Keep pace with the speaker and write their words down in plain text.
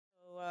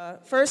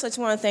First, I just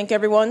want to thank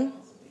everyone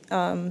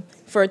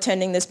for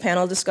attending this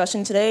panel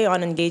discussion today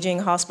on engaging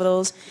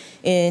hospitals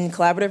in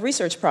collaborative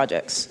research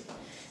projects.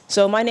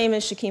 So my name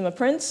is Shakima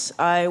Prince.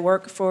 I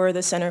work for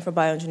the Center for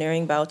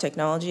Bioengineering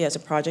Biotechnology as a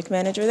project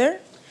manager there.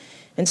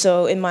 And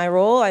so in my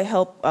role, I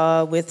help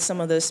with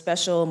some of the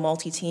special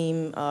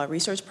multi-team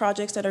research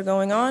projects that are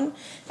going on,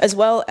 as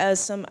well as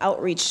some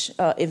outreach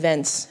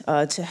events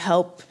to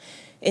help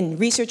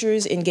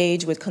researchers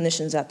engage with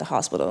clinicians at the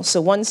hospital.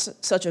 So one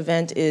such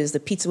event is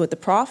the Pizza with the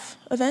Prof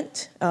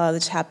event,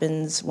 which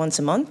happens once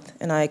a month,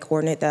 and I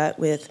coordinate that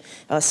with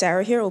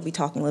Sarah here. We'll be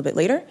talking a little bit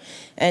later.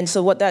 And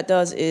so what that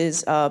does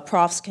is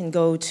profs can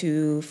go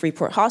to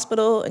Freeport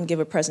Hospital and give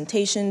a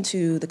presentation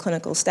to the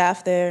clinical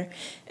staff there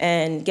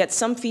and get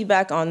some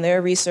feedback on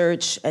their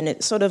research, and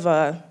it sort of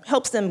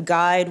helps them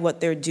guide what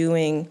they're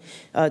doing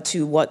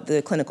to what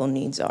the clinical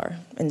needs are.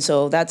 And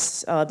so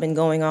that's been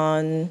going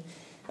on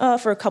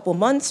for a couple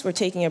months. We're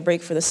taking a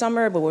break for the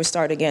summer, but we'll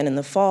start again in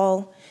the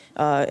fall.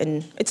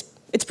 And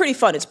it's pretty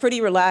fun. It's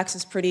pretty relaxed.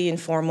 It's pretty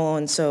informal.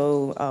 And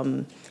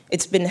so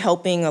it's been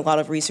helping a lot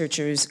of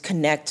researchers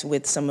connect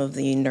with some of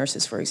the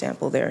nurses, for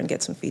example, there and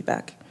get some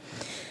feedback.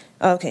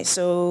 Okay,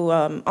 so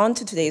on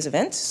to today's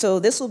event. So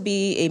this will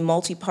be a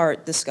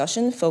multi-part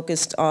discussion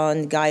focused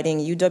on guiding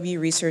UW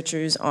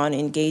researchers on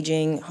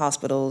engaging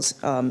hospitals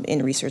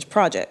in research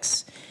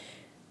projects.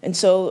 And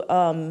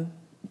so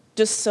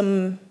just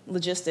some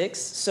logistics.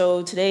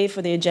 So today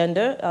for the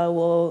agenda,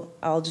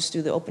 I'll just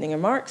do the opening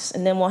remarks,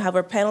 and then we'll have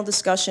our panel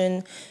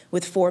discussion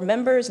with 4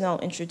 members, and I'll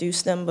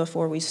introduce them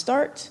before we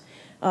start.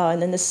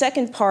 And then the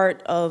second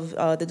part of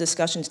the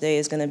discussion today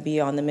is going to be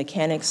on the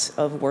mechanics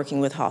of working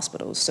with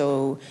hospitals.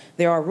 So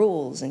there are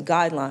rules and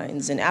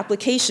guidelines and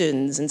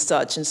applications and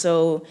such, and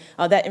so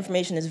that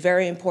information is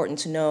very important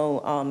to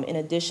know in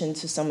addition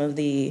to some of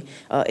the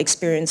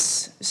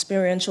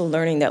experiential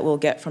learning that we'll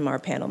get from our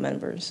panel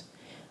members.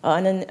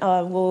 And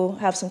then we'll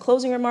have some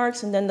closing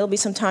remarks, and then there'll be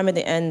some time at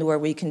the end where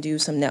we can do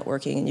some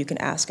networking and you can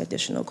ask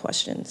additional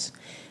questions.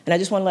 And I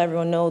just want to let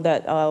everyone know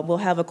that we'll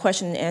have a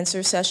question and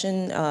answer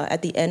session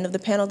at the end of the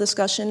panel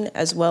discussion,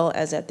 as well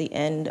as at the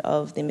end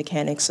of the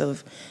mechanics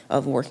of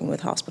working with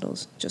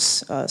hospitals,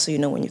 just so you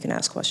know when you can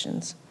ask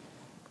questions.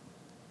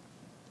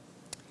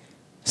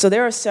 So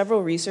there are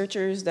several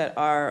researchers that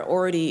are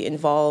already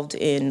involved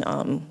in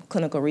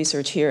clinical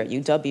research here at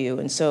UW,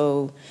 and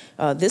so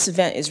this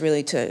event is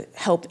really to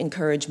help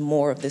encourage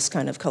more of this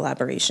kind of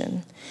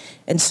collaboration.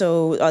 And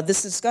so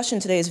this discussion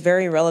today is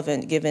very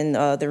relevant given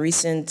the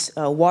recent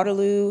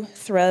Waterloo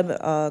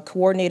THREB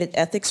coordinated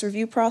ethics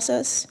review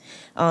process,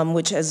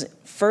 which has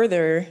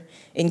further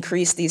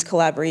increase these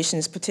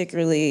collaborations,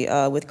 particularly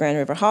with Grand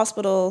River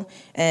Hospital,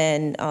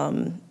 and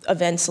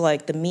events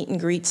like the meet and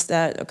greets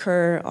that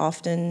occur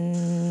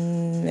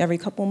often every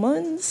couple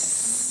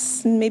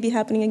months, maybe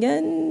happening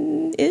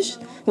again-ish.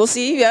 We'll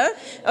see, yeah?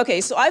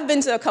 Okay, so I've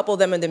been to a couple of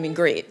them and they've been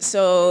great.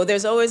 So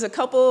there's always a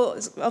couple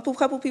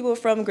people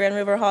from Grand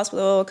River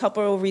Hospital, a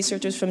couple of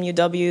researchers from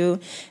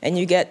UW, and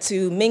you get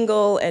to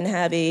mingle and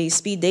have a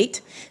speed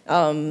date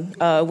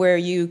where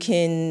you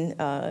can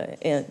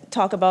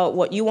talk about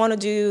what you want to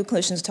do,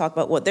 clinicians talk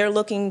about what they're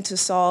looking to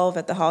solve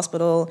at the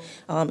hospital,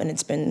 and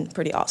it's been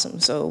pretty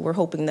awesome. So we're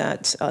hoping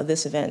that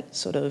this event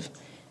sort of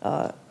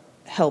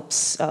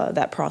helps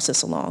that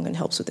process along and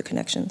helps with the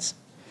connections.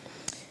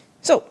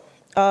 So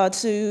I'm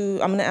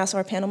going to ask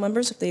our panel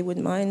members if they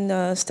wouldn't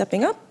mind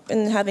stepping up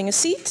and having a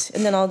seat,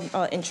 and then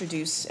I'll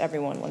introduce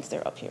everyone once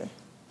they're up here.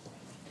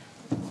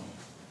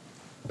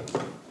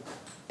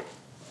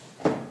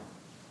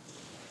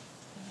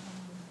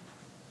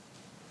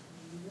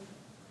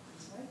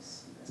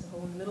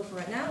 Hold in the middle for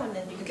right now, and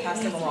then you can pass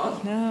them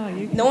along.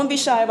 No one be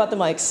shy about the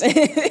mics.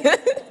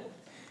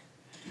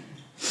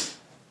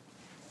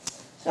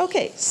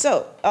 Okay,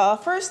 so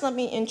first let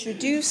me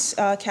introduce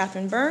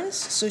Catherine Burns.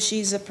 So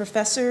she's a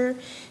professor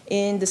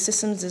in the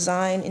Systems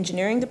Design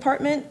Engineering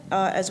Department.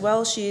 As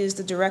well, she is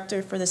the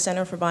director for the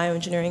Center for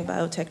Bioengineering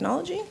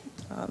Biotechnology.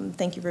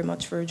 Thank you very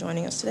much for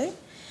joining us today.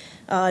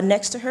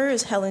 Next to her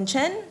is Helen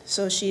Chen.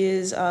 So she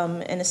is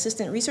an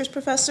assistant research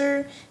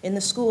professor in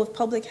the School of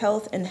Public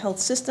Health and Health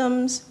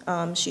Systems.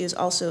 She is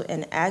also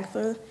an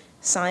AGFA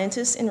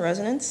scientist in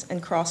residence and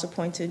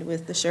cross-appointed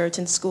with the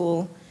Sheraton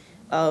School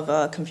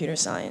of Computer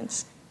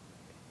Science.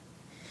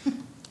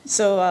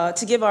 So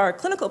to give our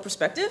clinical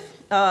perspective,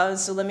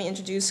 so let me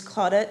introduce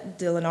Claudette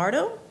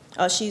DeLeonardo.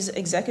 She's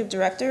Executive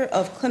Director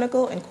of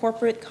Clinical and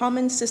Corporate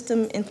Common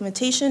System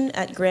Implementation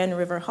at Grand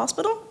River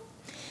Hospital.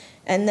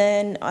 And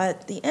then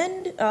at the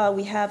end,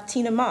 we have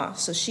Tina Ma.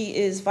 So she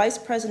is Vice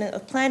President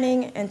of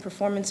Planning and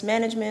Performance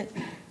Management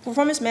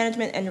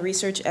and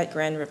Research at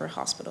Grand River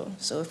Hospital.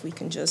 So if we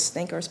can just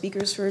thank our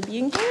speakers for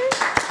being here.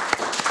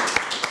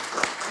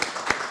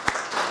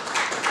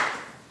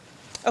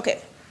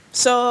 Okay,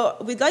 so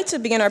we'd like to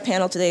begin our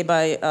panel today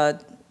by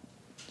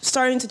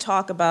starting to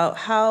talk about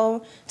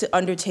how to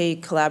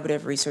undertake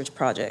collaborative research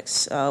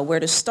projects, where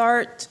to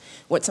start,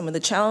 what some of the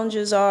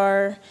challenges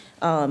are,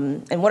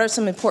 and what are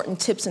some important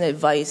tips and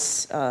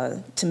advice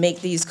to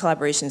make these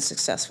collaborations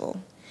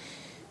successful.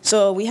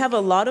 So we have a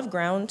lot of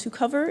ground to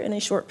cover in a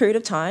short period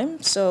of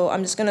time. So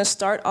I'm just going to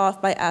start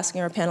off by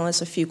asking our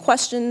panelists a few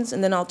questions,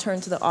 and then I'll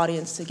turn to the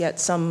audience to get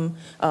some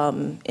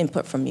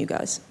input from you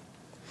guys.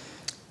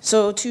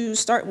 So to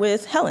start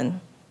with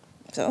Helen.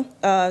 So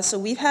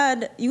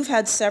you've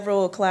had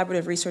several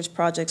collaborative research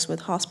projects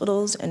with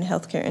hospitals and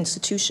healthcare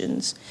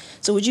institutions.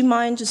 So would you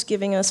mind just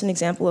giving us an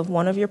example of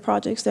one of your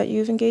projects that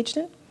you've engaged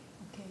in?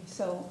 Okay,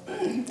 so...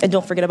 And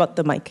don't forget about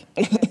the mic.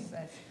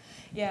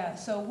 Yeah,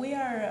 so we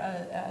are,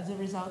 as a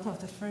result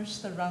of the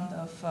first round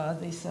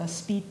of this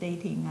speed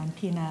dating, and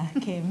Tina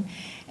came,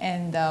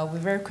 and we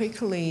very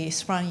quickly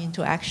sprung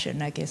into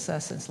action, I guess,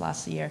 since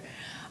last year.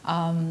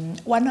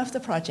 One of the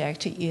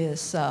projects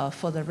is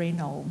for the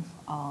renal.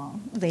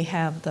 They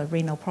have the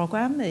renal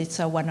program. It's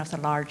one of the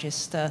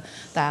largest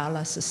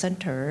dialysis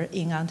center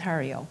in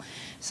Ontario.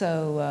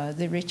 So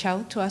they reach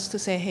out to us to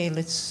say, hey,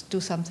 let's do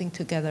something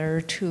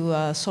together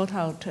to sort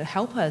out, to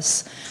help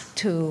us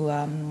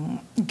to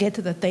get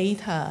the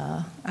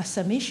data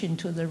submission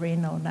to the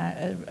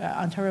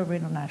Ontario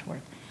Renal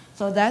Network.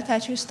 So that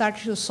actually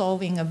started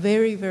solving a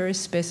very, very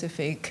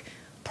specific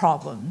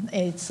problem.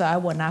 I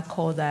would not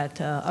call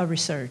that a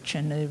research,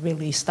 and it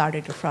really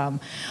started from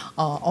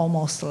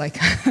almost like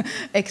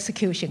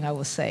execution, I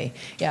would say.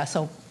 Yeah,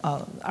 so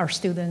our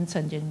students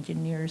and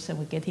engineers, and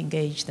we get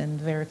engaged and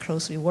very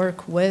closely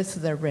work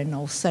with the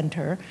renal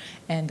center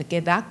and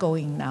get that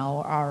going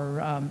now.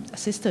 Our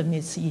system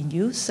is in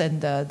use, and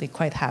they're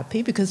quite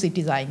happy because they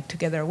designed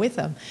together with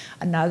them.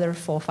 Another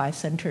 4 or 5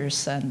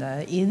 centers and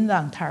in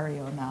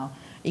Ontario now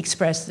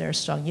express their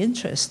strong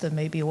interest, and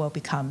maybe will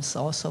become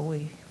also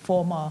we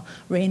form a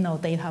renal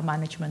data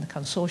management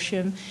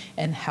consortium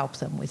and help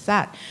them with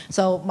that.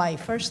 So my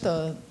first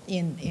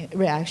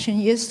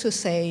reaction is to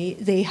say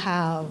they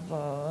have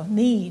a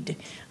need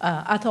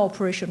at the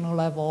operational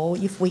level.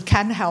 If we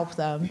can help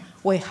them,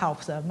 we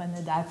help them,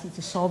 and that is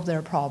to solve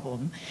their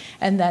problem.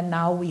 And then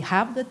now we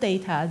have the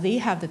data, they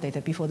have the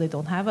data. Before they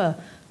don't have a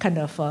kind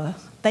of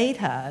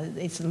data,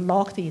 it's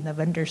locked in the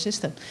vendor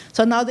system.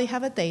 So now they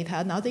have a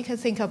data, now they can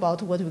think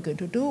about what we're going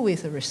to do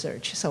with the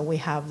research. So we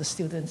have the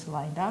students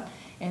lined up,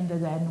 and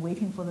then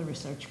waiting for the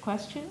research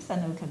questions,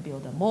 and then we can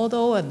build a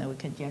model, and then we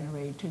can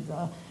generate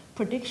the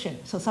prediction.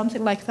 So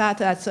something like that,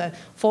 that's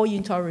fall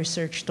into our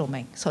research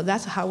domain. So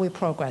that's how we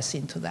progress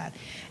into that.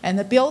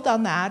 And build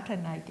on that,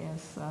 and I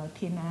guess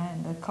Tina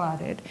and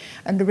Claudette,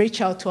 and reach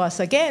out to us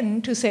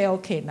again to say,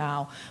 okay,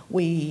 now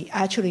we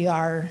actually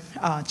are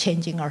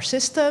changing our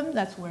system.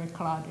 That's where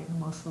Claudette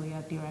mostly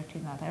are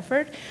directing that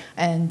effort.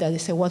 And they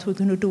say, what we're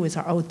going to do with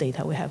our old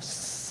data. We have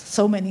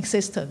so many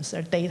systems,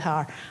 their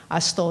data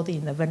are stored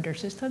in the vendor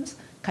systems.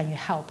 Can you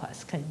help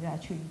us? Can you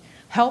actually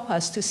help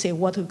us to say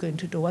what we're going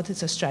to do, what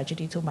is the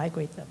strategy to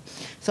migrate them?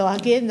 So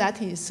again,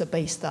 that is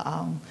based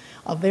on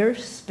a very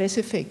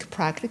specific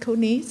practical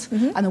needs,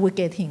 and we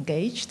get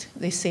engaged.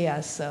 They see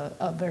us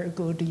a very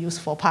good,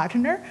 useful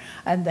partner,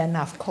 and then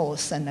of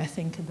course, and I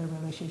think the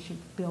relationship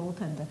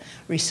built and the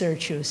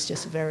research is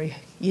just very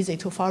easy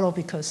to follow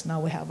because now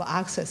we have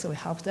access, we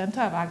help them to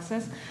have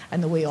access,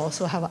 and we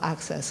also have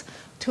access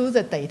to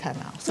the data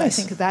now. So nice.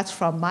 I think that's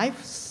from my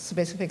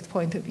specific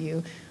point of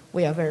view,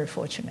 we are very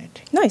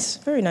fortunate. Nice,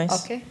 very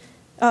nice. Okay.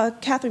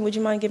 Catherine, would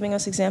you mind giving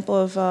us an example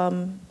of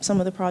some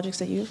of the projects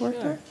that you've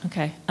worked on?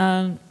 Okay.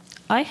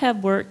 I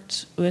have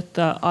worked with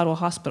the Ottawa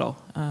Hospital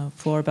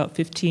for about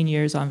 15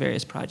 years on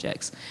various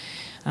projects.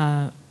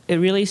 It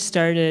really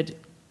started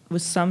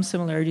with some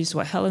similarities to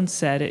what Helen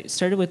said. It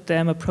started with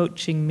them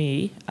approaching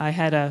me. I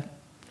had a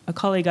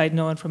colleague I'd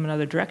known from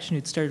another direction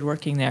who'd started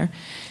working there,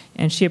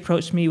 and she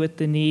approached me with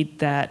the need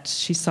that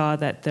she saw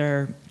that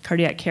their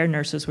cardiac care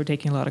nurses were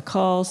taking a lot of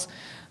calls.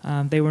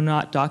 They were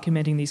not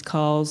documenting these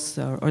calls,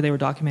 or they were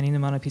documenting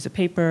them on a piece of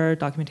paper.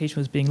 Documentation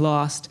was being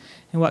lost,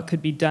 and what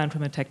could be done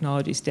from a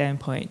technology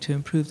standpoint to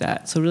improve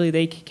that. So really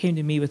they came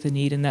to me with a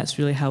need, and that's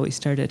really how we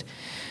started.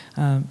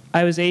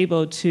 I was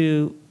able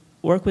to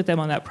work with them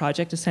on that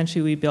project.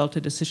 Essentially, we built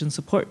a decision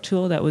support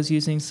tool that was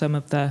using some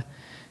of the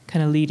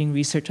kind of leading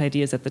research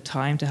ideas at the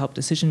time to help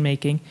decision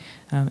making,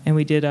 and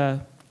we did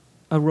a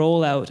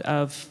rollout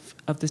of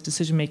this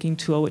decision-making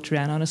tool, which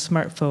ran on a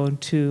smartphone,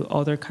 to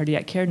all their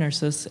cardiac care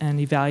nurses and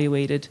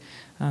evaluated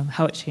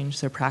how it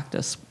changed their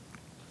practice.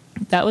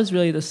 That was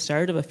really the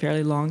start of a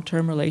fairly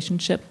long-term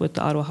relationship with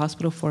the Ottawa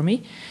Hospital for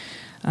me.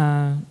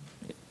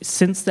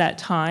 Since that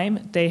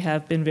time, they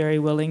have been very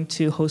willing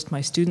to host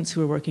my students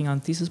who are working on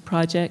thesis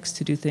projects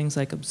to do things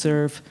like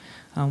observe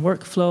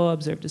workflow,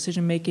 observe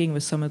decision-making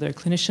with some of their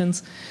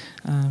clinicians.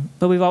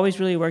 But we've always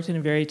really worked in a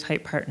very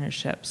tight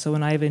partnership. So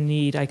when I have a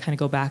need, I kind of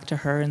go back to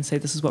her and say,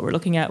 this is what we're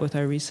looking at with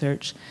our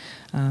research.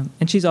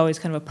 And she's always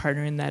kind of a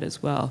partner in that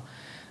as well.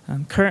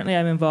 Currently,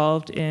 I'm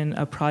involved in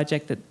a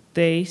project that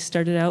they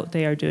started out.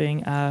 They are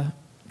doing kind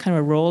of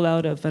a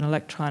rollout of an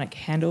electronic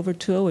handover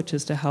tool, which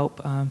is to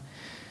help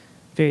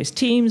various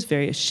teams,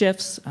 various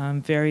shifts,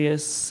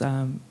 various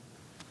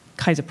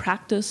kinds of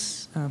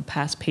practice,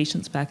 pass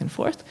patients back and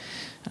forth.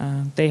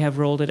 They have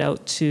rolled it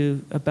out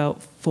to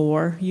about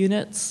 4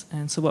 units,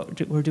 and so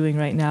what we're doing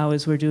right now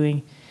is we're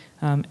doing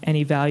an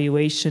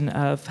evaluation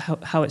of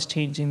how it's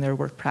changing their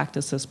work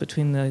practices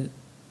between the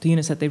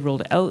units that they've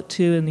rolled it out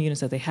to and the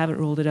units that they haven't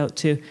rolled it out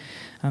to.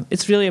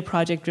 It's really a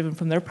project driven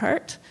from their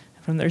part,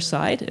 from their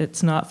side.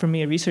 It's not for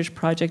me a research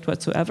project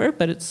whatsoever,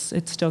 but it's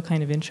still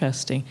kind of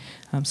interesting.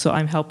 So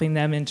I'm helping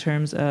them in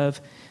terms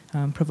of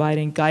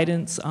providing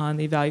guidance on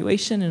the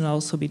evaluation and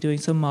also be doing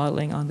some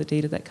modeling on the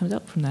data that comes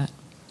out from that.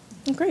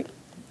 Great.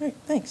 All right,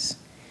 thanks.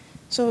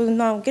 So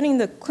now getting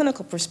the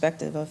clinical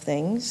perspective of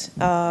things,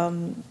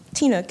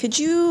 Tina, could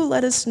you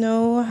let us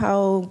know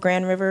how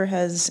Grand River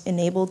has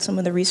enabled some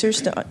of the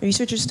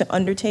researchers to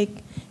undertake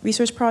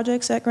research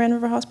projects at Grand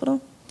River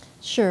Hospital?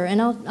 Sure,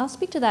 and I'll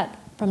speak to that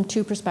from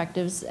two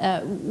perspectives.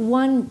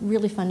 One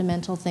really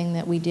fundamental thing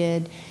that we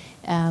did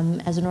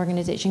as an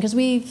organization, because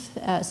we've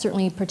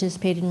certainly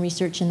participated in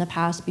research in the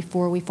past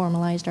before we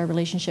formalized our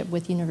relationship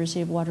with University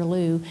of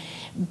Waterloo,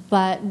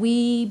 but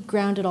we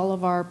grounded all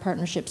of our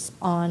partnerships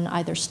on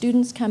either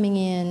students coming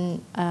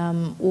in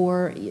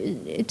or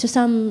to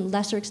some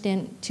lesser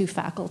extent to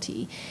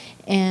faculty.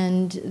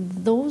 And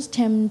those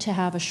tend to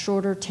have a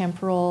shorter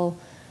temporal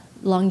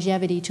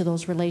longevity to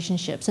those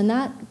relationships, and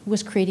that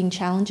was creating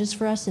challenges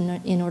for us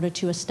in order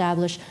to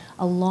establish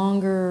a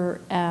longer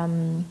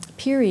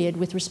period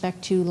with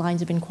respect to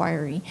lines of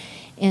inquiry.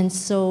 And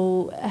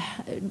so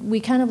we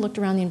kind of looked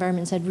around the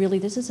environment and said, really,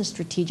 this is a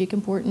strategic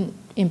important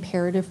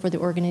imperative for the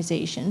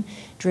organization,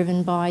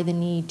 driven by the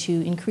need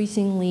to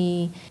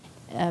increasingly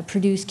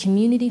produce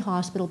community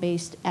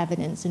hospital-based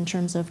evidence in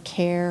terms of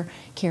care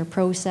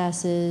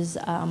processes,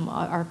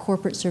 our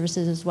corporate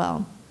services as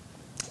well.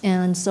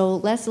 And so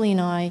Leslie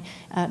and I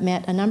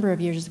met a number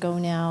of years ago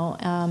now,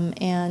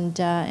 and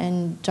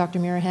Dr.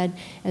 Muirhead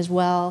as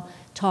well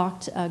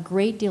talked a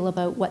great deal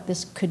about what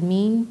this could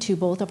mean to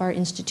both of our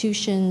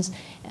institutions,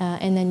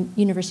 and then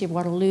University of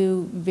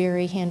Waterloo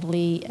very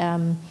handily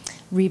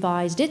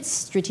revised its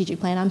strategic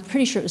plan. I'm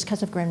pretty sure it was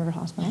because of Grand River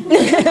Hospital.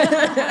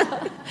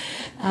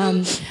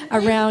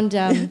 Around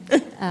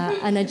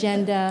an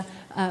agenda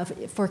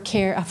for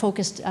care,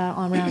 focused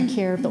around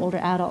care of the older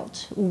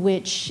adult,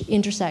 which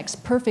intersects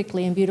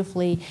perfectly and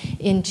beautifully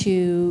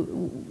into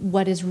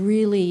what is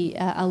really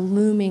a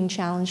looming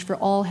challenge for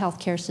all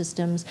healthcare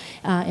systems,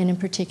 and in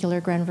particular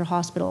Grand River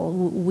Hospital.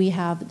 We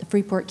have the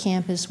Freeport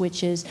campus,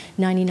 which is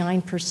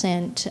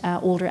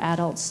 99% older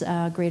adults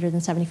greater than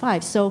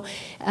 75. So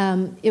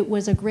it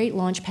was a great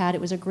launch pad.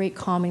 It was a great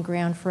common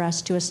ground for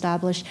us to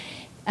establish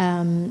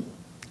a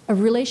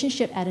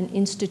relationship at an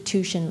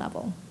institution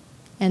level.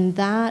 And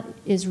that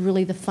is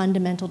really the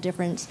fundamental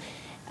difference.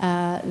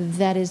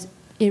 That is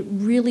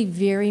really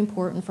very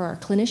important for our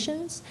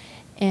clinicians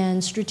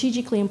and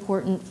strategically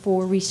important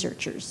for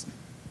researchers,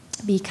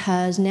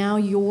 because now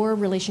your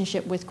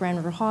relationship with Grand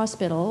River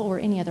Hospital, or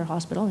any other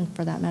hospital and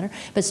for that matter,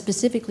 but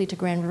specifically to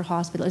Grand River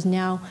Hospital, is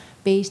now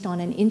based on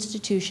an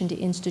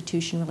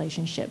institution-to-institution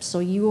relationship. So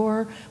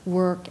your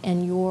work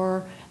and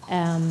your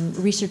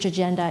research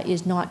agenda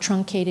is not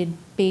truncated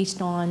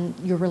based on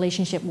your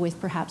relationship with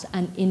perhaps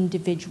an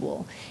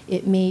individual.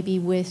 It may be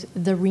with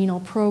the renal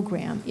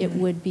program. It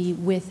would be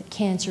with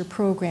cancer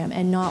program,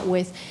 and not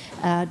with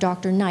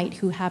Dr. Knight,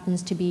 who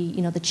happens to be,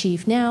 the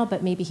chief now,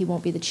 but maybe he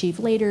won't be the chief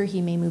later.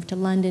 He may move to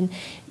London.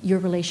 Your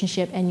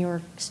relationship and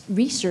your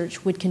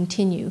research would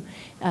continue.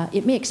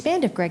 It may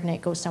expand if Greg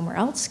Knight goes somewhere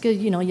else, because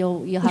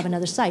you'll have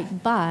another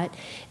site. But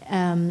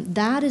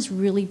that has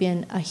really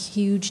been a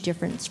huge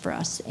difference for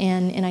us,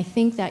 and I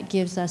think that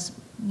gives us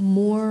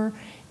more.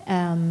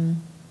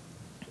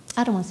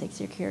 I don't want to say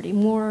security,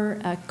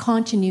 more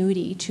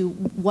continuity to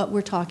what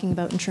we're talking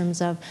about in terms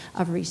of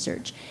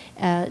research.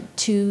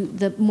 To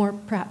the more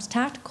perhaps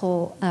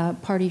tactical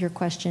part of your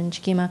question,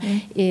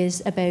 Shakima,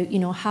 is about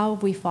how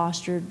have we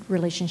fostered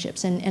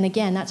relationships, and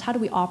again, that's how do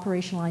we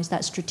operationalize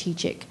that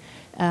strategic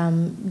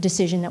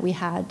decision that we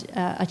had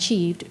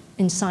achieved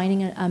in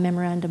signing a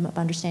memorandum of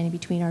understanding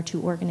between our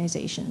two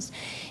organizations.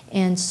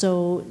 And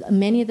so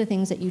many of the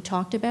things that you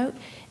talked about,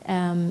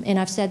 and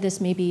I've said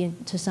this maybe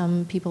to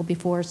some people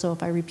before, so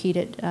if I repeat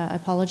it, I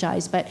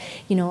apologize, but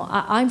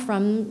I'm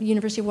from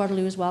University of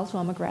Waterloo as well, so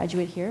I'm a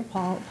graduate here.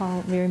 Paul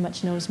very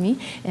much knows me,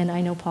 and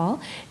I know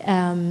Paul.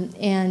 I'll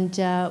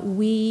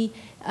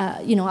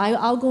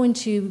go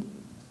into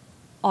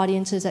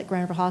audiences at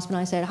Grand River Hospital.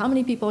 I said, how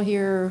many people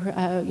here,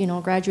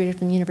 graduated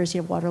from the University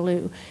of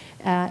Waterloo?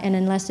 And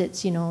unless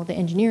it's, the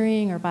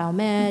engineering or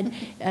biomed,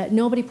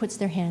 nobody puts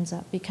their hands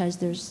up, because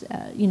there's,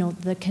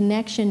 the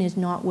connection is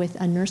not with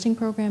a nursing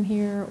program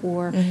here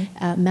or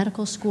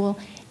medical school.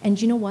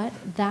 And you know what?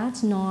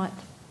 That's not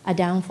a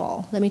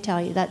downfall. Let me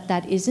tell you,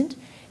 that isn't,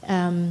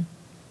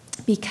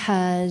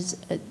 because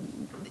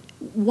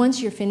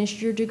once you're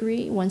finished your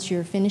degree, once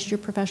you're finished your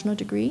professional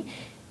degree,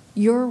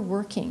 you're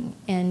working,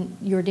 and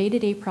your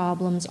day-to-day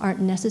problems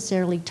aren't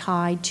necessarily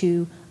tied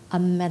to a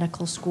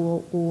medical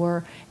school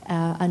or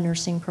a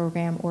nursing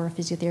program or a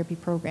physiotherapy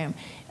program.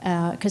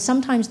 Because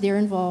sometimes they're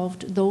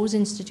involved, those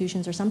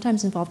institutions are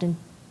sometimes involved in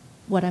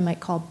what I might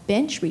call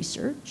bench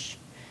research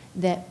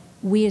that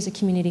we as a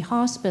community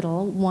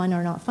hospital, one,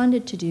 are not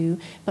funded to do,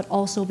 but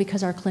also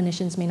because our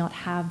clinicians may not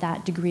have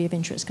that degree of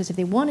interest. Because if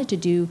they wanted to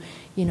do,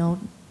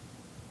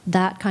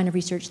 that kind of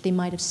research, they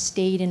might have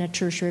stayed in a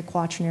tertiary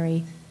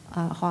quaternary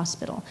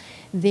hospital.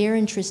 They're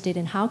interested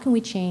in how can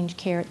we change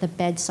care at the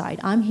bedside.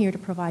 I'm here to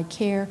provide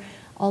care.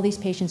 All these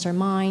patients are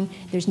mine.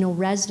 There's no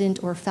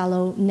resident or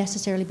fellow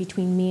necessarily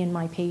between me and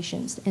my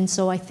patients. And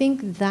so I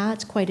think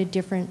that's quite a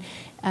different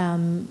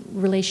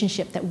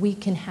relationship that we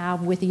can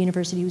have with the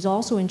university, who's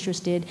also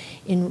interested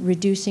in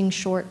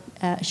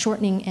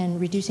shortening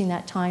and reducing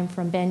that time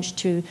from bench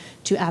to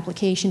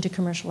application to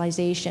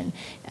commercialization.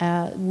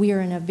 We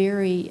are in a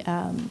very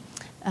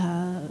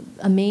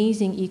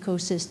amazing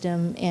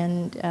ecosystem,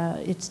 and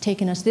it's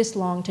taken us this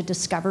long to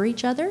discover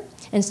each other.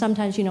 And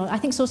sometimes, I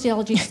think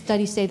sociology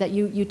studies say that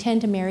you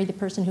tend to marry the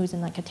person who's in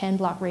like a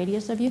 10-block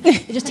radius of you.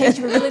 It just takes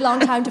you a really long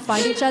time to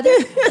find each other.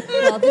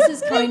 Well, this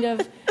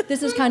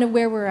is kind of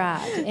where we're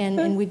at,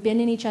 and we've been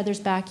in each other's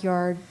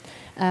backyard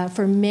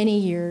for many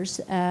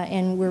years,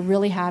 and we're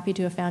really happy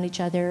to have found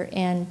each other.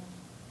 And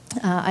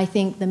I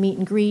think the meet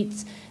and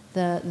greets,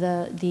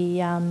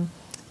 the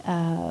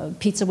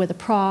pizza with the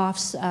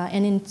profs,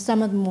 and in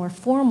some of the more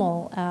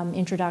formal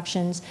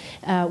introductions,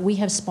 we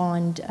have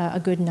spawned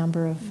a good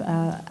number of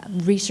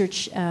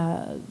research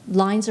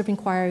lines of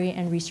inquiry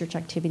and research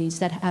activities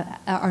that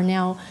are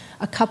now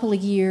a couple of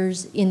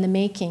years in the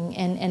making,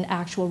 and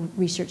actual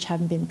research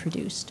haven't been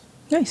produced.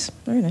 Nice,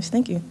 very nice,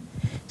 thank you.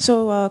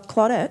 So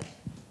Claudette,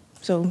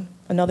 so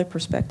another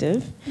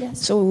perspective.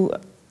 Yes. So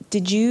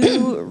did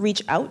you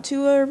reach out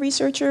to a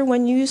researcher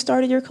when you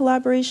started your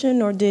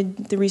collaboration, or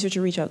did the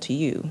researcher reach out to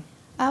you?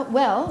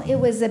 Well, it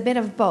was a bit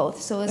of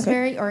both. So it was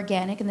very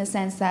organic in the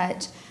sense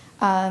that,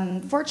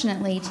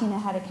 fortunately, Tina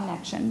had a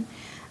connection.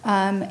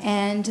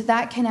 And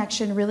that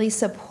connection really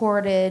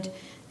supported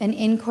an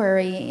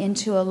inquiry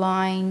into a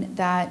line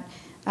that,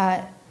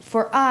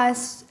 for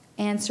us,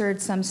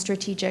 answered some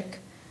strategic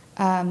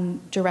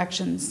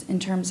directions in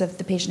terms of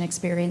the patient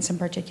experience in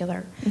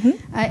particular.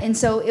 Mm-hmm. And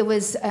so it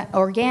was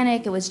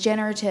organic, it was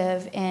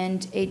generative,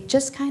 and it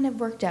just kind of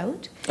worked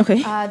out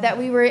that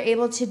we were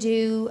able to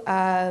do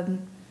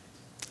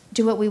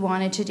what we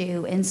wanted to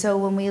do. And so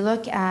when we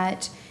look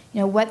at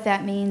what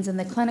that means in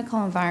the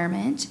clinical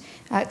environment,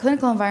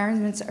 clinical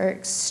environments are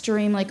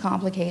extremely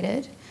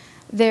complicated.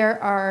 There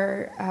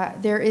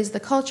is the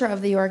culture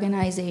of the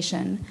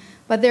organization,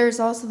 but there's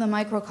also the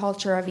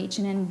microculture of each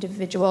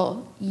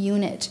individual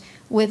unit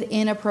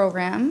within a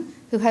program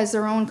who has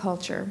their own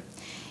culture.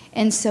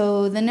 And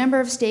so the number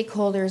of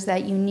stakeholders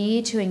that you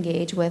need to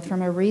engage with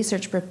from a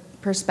research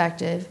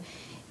perspective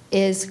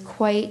is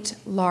quite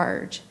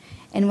large.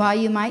 And while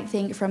you might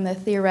think from the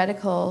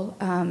theoretical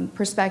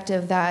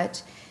perspective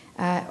that,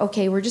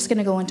 okay, we're just going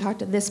to go and talk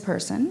to this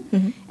person,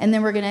 mm-hmm. and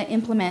then we're going to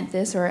implement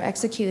this or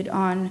execute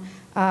on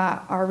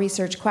our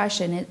research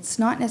question, it's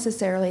not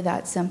necessarily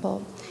that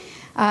simple.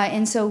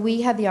 And so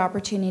we had the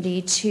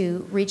opportunity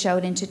to reach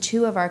out into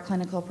 2 of our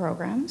clinical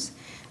programs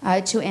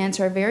to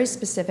answer a very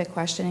specific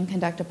question and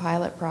conduct a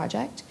pilot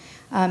project.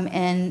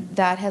 And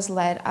that has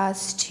led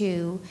us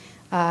to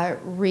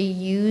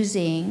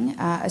reusing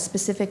a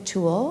specific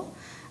tool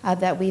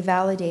that we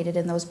validated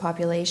in those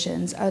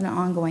populations on an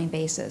ongoing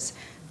basis.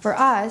 For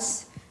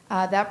us,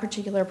 that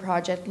particular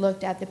project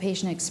looked at the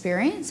patient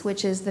experience,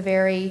 which is the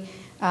very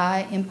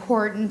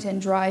important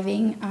and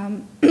driving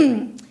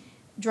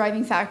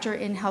factor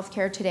in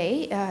healthcare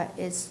today,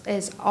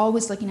 is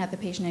always looking at the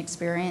patient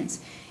experience.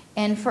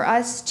 And for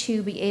us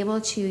to be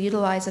able to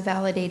utilize a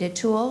validated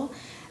tool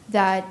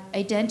that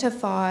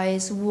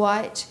identifies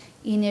what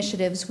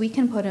initiatives we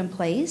can put in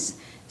place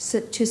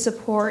to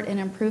support and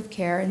improve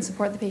care and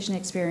support the patient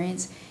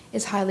experience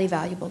is highly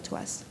valuable to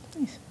us.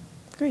 Nice.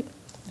 Great.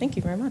 Thank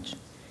you very much.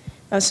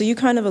 So you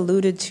kind of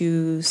alluded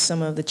to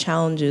some of the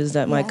challenges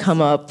that might come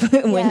up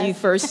when you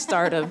first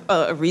start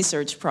a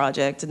research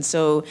project. And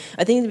so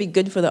I think it'd be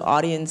good for the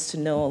audience to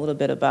know a little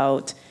bit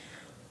about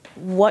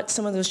what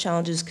some of those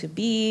challenges could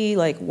be,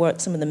 like what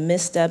some of the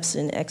missteps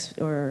and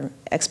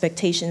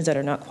expectations that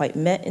are not quite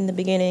met in the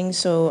beginning.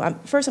 So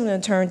first I'm going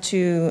to turn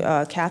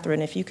to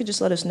Catherine. If you could just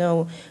let us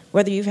know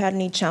whether you've had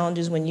any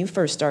challenges when you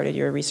first started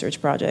your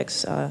research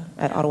projects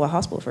at Ottawa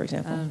Hospital, for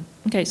example.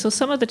 Okay, so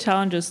some of the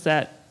challenges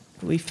that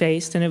we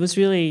faced, and it was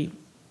really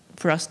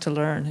for us to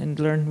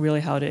learn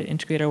really how to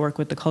integrate our work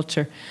with the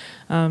culture.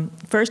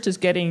 First is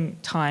getting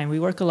time. We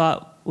work a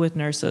lot with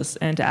nurses,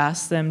 and to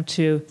ask them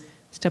to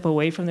step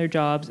away from their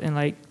jobs and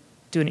like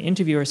do an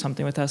interview or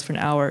something with us for an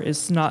hour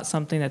is not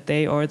something that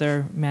they or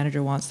their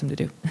manager wants them to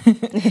do.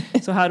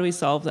 So how do we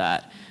solve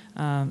that?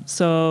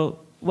 So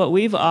what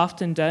we've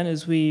often done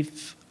is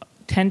we've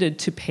tended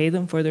to pay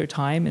them for their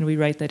time, and we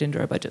write that into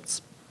our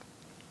budgets.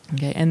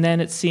 Okay, and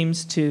then it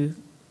seems to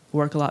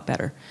work a lot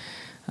better.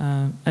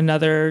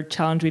 Another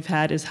challenge we've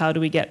had is how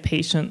do we get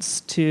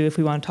patients to, if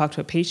we want to talk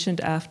to a patient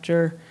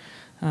after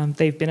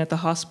they've been at the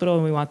hospital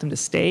and we want them to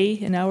stay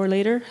an hour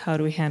later, how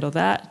do we handle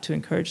that to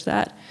encourage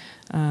that?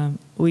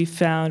 We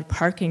found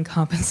parking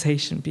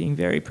compensation being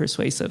very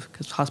persuasive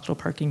because hospital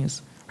parking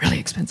is really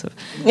expensive.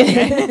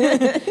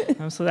 Okay?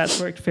 So that's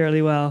worked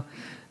fairly well.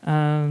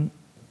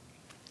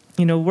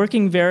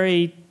 Working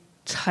very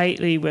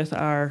tightly with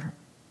our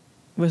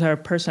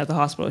person at the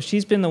hospital.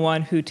 She's been the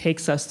one who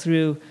takes us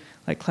through,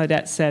 like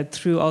Claudette said,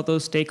 through all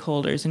those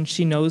stakeholders, and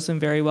she knows them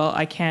very well.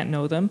 I can't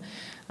know them,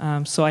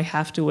 so I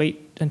have to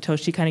wait until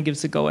she kind of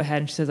gives the go-ahead,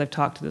 and she says, I've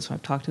talked to this one,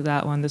 I've talked to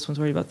that one, this one's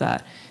worried about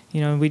that.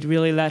 And we'd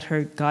really let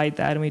her guide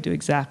that, and we do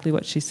exactly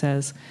what she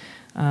says.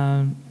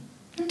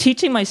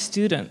 Teaching my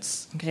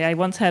students, okay, I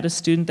once had a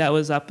student that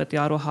was up at the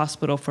Ottawa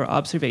Hospital for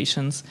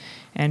observations,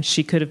 and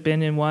she could have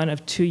been in one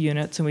of 2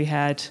 units, and we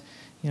had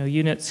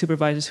unit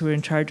supervisors who were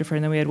in charge of her,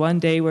 and then we had one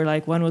day where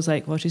one was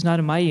like, well, she's not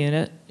in my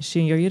unit. Is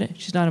she in your unit?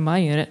 She's not in my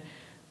unit.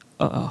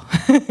 Uh-oh.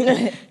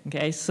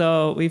 Okay,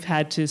 so we've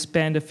had to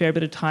spend a fair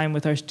bit of time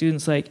with our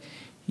students, like,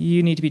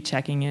 you need to be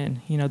checking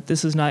in.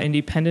 This is not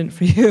independent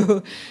for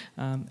you.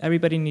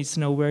 Everybody needs to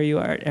know where you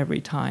are at every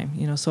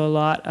time. So a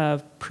lot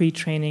of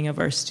pre-training of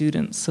our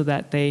students so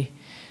that they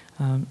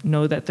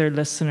know that they're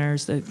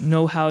listeners, they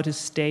know how to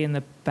stay in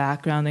the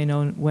background, they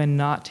know when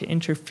not to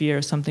interfere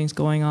if something's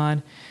going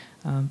on.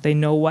 They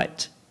know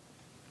what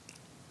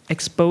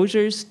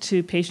exposures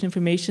to patient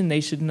information they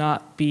should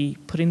not be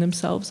putting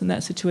themselves in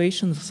that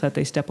situation, so that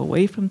they step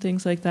away from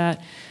things like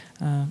that.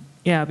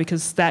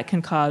 Because that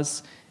can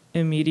cause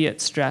immediate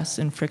stress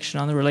and friction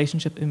on the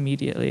relationship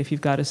immediately if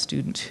you've got a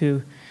student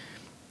who,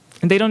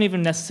 and they don't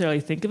even necessarily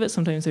think of it,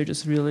 sometimes they're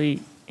just really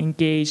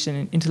engaged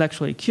and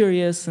intellectually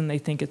curious, and they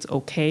think it's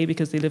okay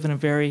because they work in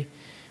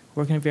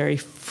a very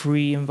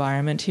free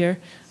environment here,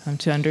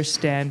 to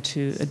understand,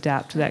 to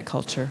adapt to that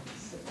culture.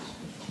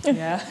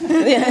 Yeah.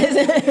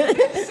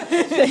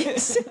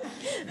 Thanks.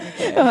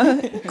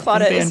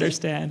 Claudette, they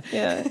understand.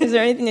 Yeah. Is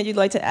there anything that you'd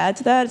like to add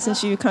to that,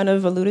 since you kind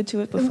of alluded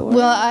to it before?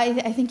 Well, I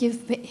think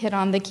you've hit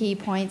on the key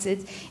points.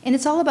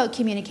 It's all about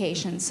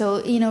communication.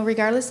 So,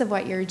 regardless of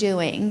what you're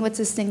doing, what's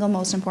the single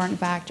most important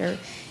factor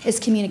is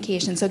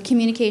communication. So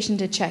communication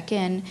to check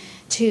in,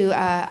 to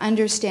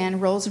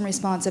understand roles and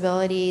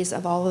responsibilities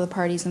of all of the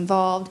parties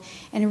involved,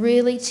 and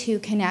really to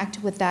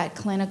connect with that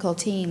clinical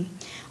team.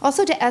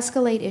 Also to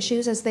escalate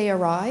issues as they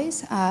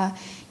arise.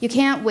 You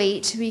can't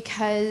wait,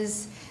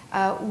 because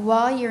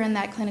while you're in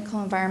that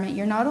clinical environment,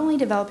 you're not only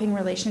developing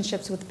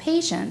relationships with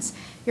patients,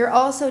 you're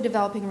also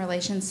developing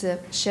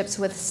relationships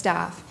with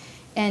staff.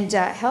 And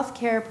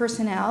healthcare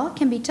personnel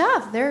can be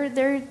tough.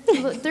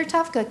 They're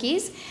tough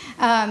cookies,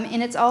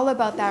 and it's all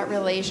about that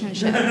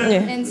relationship.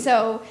 Yeah. And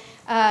so,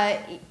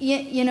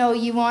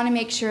 you want to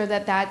make sure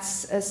that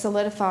that's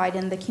solidified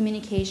and the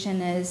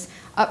communication is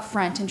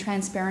upfront and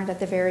transparent at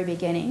the very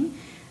beginning.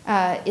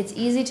 It's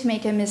easy to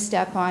make a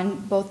misstep on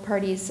both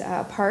parties'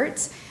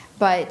 parts,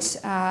 but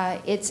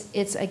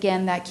it's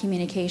again that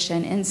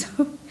communication. And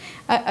so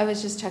I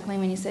was just chuckling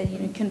when you said you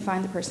couldn't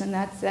find the person.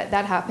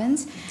 That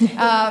happens.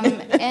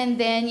 And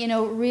then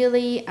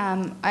really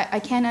I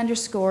can't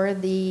underscore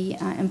the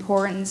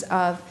importance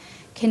of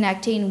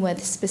connecting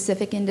with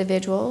specific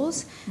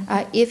individuals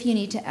if you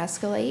need to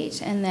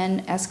escalate, and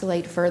then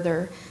escalate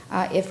further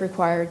if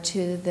required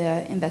to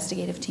the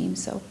investigative team.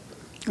 So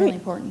really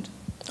important.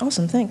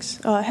 Awesome, thanks.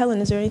 Helen,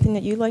 is there anything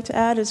that you'd like to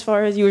add, as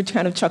far as you were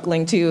kind of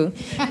chuckling to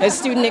a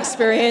student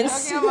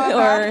experience, or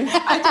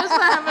I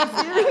just have a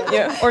feeling.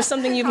 yeah, or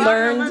something you've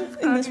learned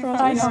in this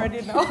process? I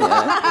already know.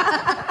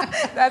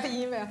 That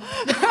email.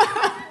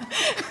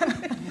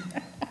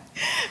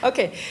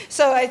 Okay,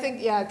 so I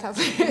think,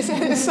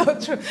 Catherine is so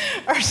true.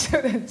 Our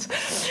students,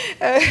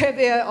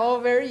 they are all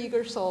very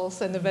eager souls,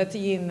 but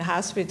in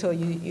hospital,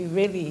 you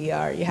really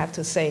are, you have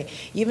to say,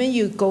 even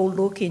you go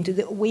look into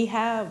we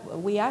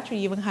actually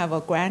even have a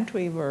Grand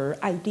River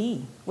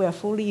ID. We are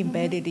fully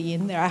embedded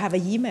in there. I have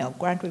an email,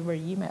 Grand River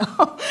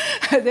email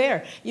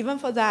there, even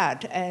for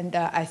that. And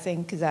I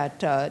think that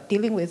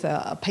dealing with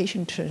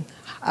patient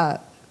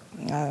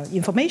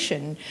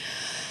information,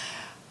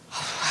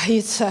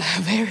 it's a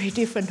very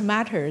different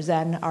matter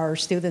than our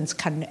students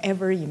can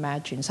ever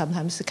imagine.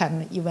 Sometimes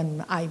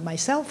even I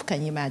myself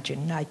can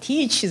imagine. I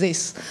teach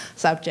this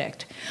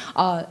subject.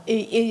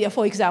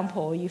 For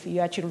example, if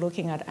you're actually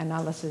looking at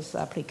analysis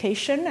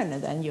application,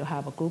 and then you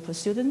have a group of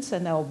students,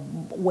 and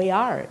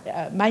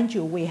mind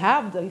you, we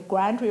have the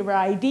Grand River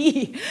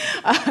ID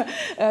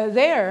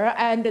there,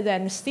 and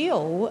then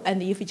still,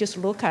 and if you just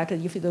look at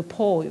it, if you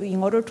pull,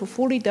 in order to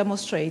fully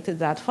demonstrate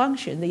that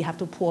function, you have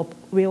to pull up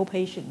real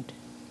patient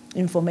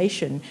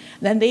information.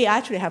 Then they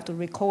actually have to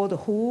record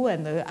who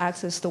and the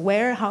access to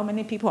where, how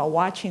many people are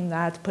watching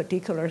that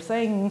particular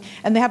thing,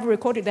 and they have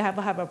recorded, they have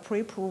to have a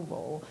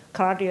pre-approval.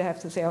 Cardio have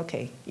to say,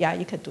 okay, yeah,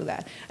 you can do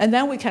that. And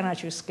then we can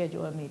actually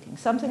schedule a meeting,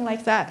 something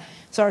like that.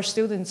 So our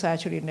students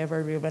actually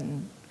never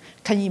even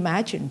can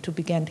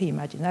begin to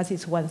imagine. That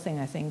is one thing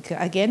I think,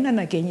 again and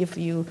again, if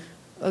you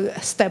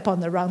step on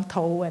the wrong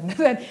toe, and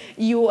then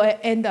you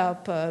end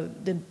up,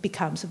 it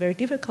becomes very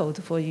difficult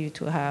for you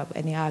to have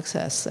any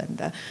access,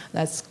 and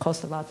that's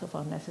caused lots of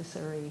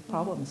unnecessary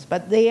problems.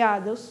 But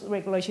those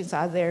regulations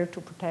are there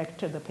to protect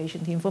the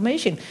patient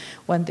information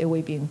when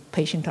we've been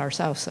patient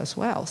ourselves as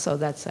well. So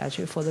that's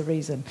actually for the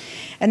reason.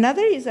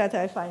 Another is that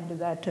I find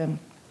that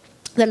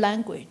the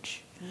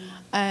language.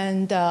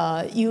 And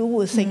you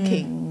were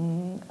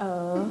thinking,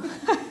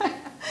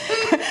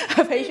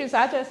 patient's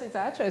address is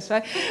address,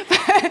 right?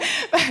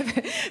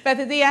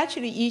 but they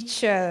actually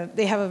each,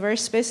 they have a very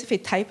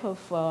specific type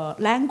of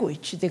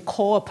language. They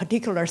call a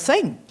particular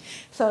thing.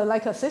 So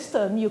like a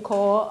system, you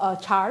call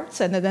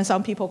charts, and then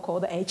some people call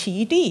the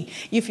HED.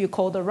 If you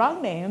call the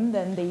wrong name,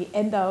 then they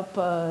end up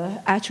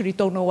actually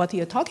don't know what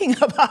you're talking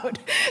about.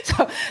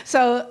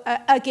 So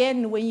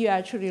again, when you're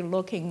actually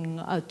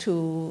looking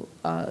to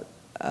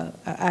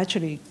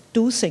actually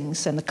do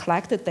things and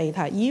collect the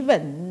data,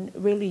 even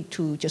really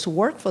to just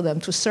work for them,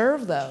 to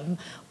serve them,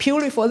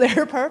 purely for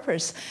their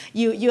purpose,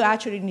 you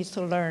actually need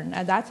to learn.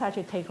 And that's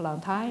actually take a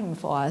long time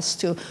for us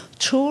to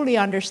truly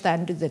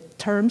understand the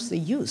terms they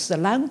use, the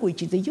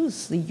language they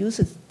use. They use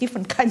a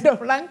different kind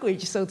of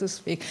language, so to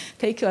speak.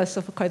 Take us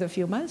quite a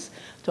few months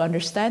to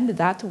understand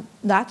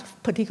that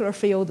particular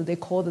field, they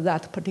call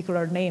that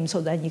particular name,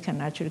 so then you can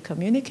actually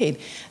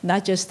communicate,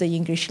 not just the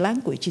English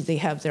language. They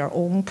have their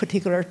own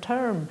particular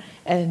term,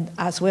 and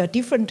as well,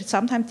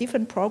 sometimes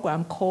different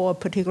program call a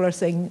particular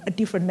thing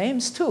different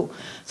names too.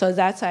 So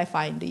that's, I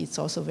find, it's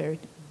also very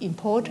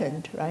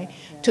important, right?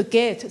 Yeah. To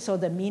get, so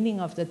the meaning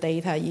of the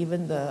data,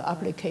 even the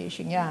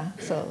application, yeah.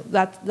 So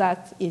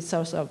that is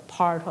also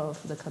part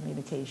of the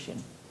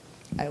communication,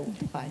 I would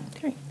find.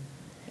 Great.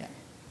 Yeah.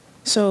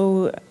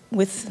 So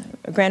with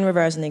Grand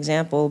River as an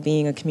example,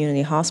 being a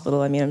community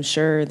hospital, I mean, I'm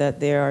sure that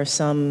there are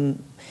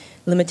some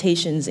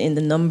limitations in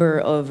the number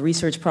of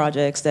research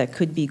projects that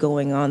could be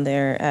going on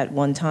there at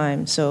one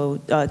time.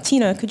 So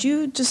Tina, could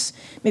you just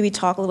maybe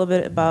talk a little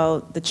bit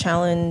about the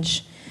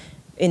challenge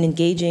in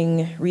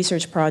engaging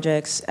research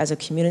projects as a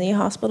community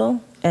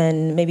hospital,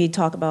 and maybe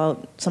talk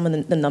about some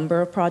of the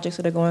number of projects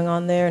that are going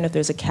on there, and if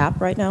there's a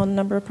cap right now on the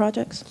number of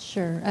projects?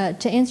 Sure.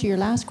 To answer your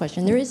last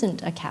question, there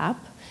isn't a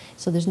cap.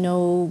 So there's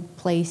no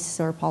place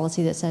or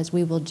policy that says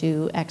we will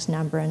do X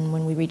number, and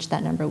when we reach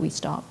that number, we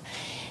stop.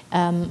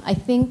 I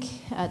think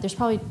there's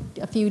probably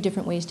a few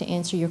different ways to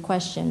answer your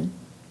question.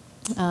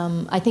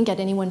 I think at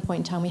any one point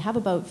in time, we have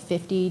about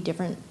 50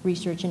 different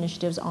research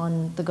initiatives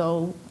on the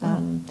go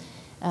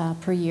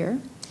per year.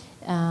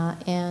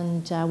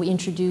 And we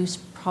introduce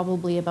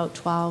probably about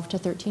 12 to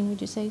 13, would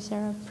you say,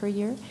 Sarah, per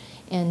year?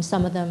 And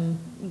some of them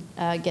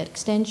get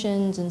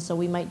extensions, and so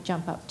we might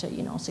jump up to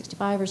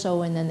 65 or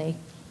so, and then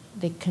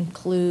they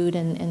conclude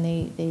and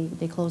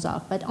they close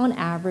off. But on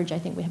average, I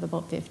think we have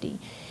about 50.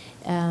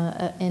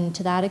 And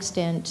to that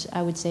extent,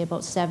 I would say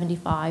about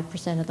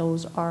 75% of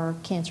those are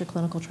cancer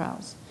clinical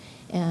trials.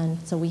 And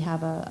so we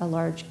have a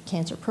large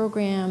cancer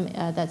program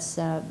that's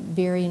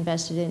very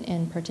invested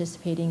in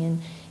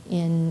participating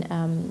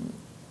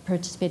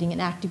participating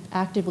and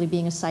actively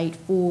being a site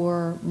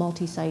for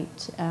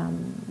multi-site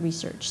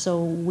research.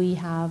 So we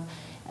have,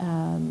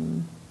 I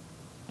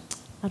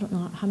don't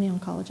know, how many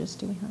oncologists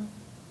do we have?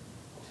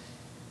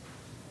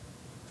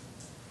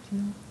 Do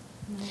you know?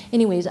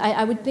 Anyways,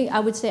 I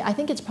would say I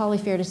think it's probably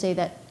fair to say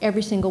that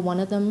every single one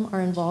of them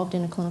are involved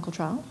in a clinical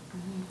trial,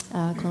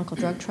 clinical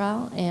drug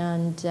trial,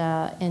 and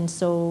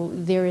so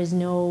there is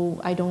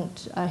no. I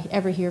don't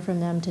ever hear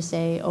from them to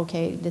say,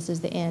 okay, this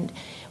is the end.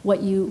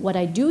 What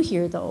I do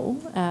hear though,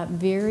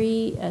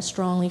 very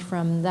strongly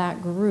from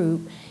that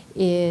group,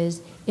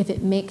 is if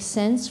it makes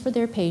sense for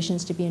their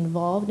patients to be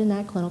involved in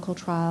that clinical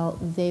trial,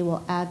 they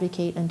will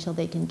advocate until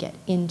they can get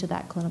into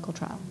that clinical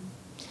trial.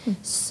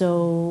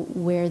 So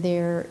where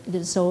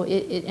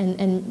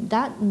and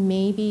that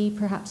may be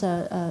perhaps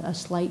a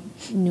slight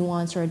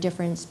nuance or a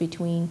difference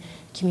between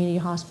community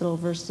hospital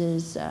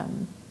versus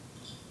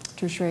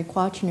tertiary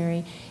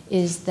quaternary,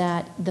 is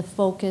that the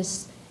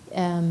focus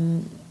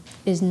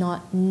is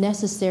not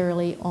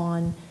necessarily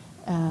on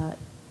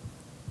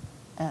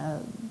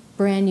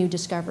brand new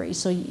discovery.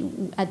 So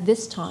at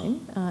this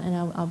time, and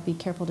I'll be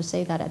careful to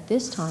say that at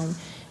this time,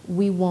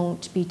 we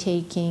won't be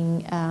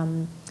taking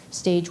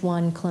stage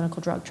 1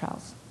 clinical drug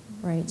trials,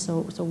 right?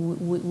 So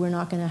we're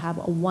not going to have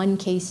a one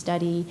case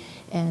study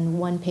and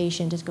one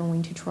patient is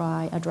going to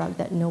try a drug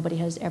that nobody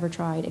has ever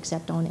tried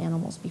except on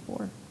animals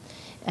before.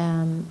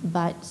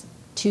 But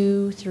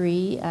 2,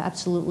 3,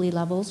 absolutely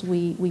levels,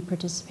 we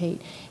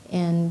participate.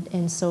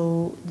 And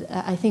so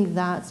I think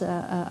that's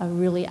a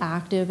really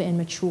active and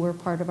mature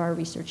part of our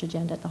research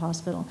agenda at the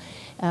hospital,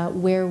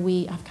 where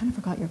I've kind of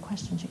forgot your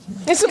question,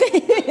 Shakima. It's okay.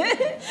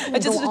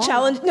 It's just a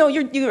challenge. No,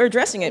 you're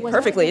addressing it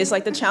perfectly. It's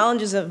like the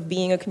challenges of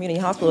being a community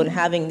hospital and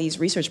having these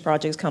research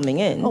projects coming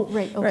in. Oh,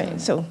 right, okay.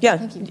 Right. So yeah,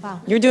 thank you. Wow.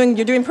 You're doing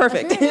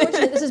perfect. That's very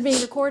unfortunate. This is being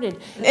recorded.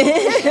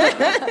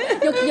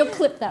 You'll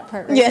clip that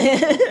part, right?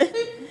 Yeah.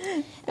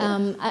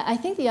 I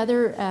think the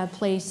other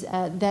place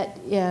that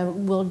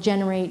will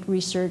generate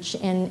research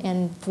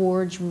and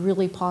forge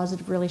really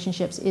positive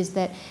relationships is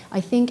that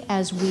I think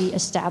as we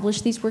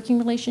establish these working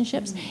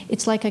relationships,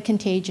 it's like a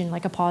contagion,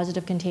 like a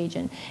positive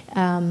contagion.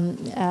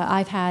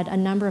 I've had a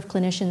number of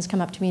clinicians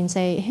come up to me and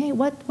say, hey,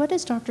 what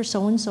is Dr.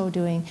 So-and-so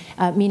doing,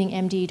 meaning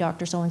MD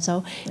Dr.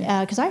 So-and-so,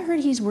 because I heard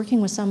he's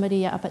working with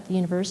somebody up at the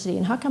university,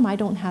 and how come I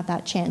don't have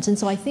that chance? And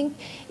so I think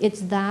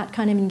it's that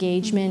kind of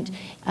engagement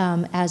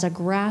as a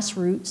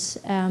grassroots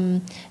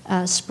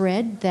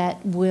spread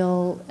that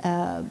will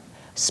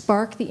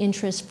spark the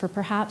interest for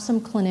perhaps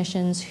some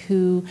clinicians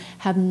who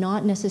have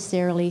not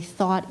necessarily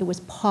thought it was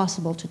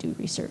possible to do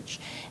research.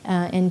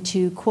 And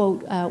to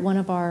quote one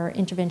of our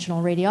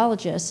interventional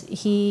radiologists,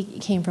 he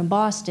came from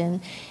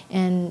Boston,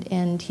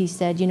 and he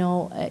said, you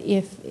know,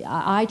 if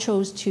I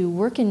chose to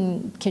work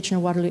in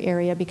Kitchener-Waterloo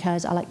area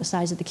because I like the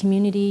size of the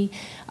community,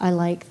 I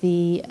like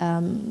the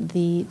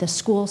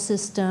school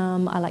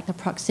system, I like the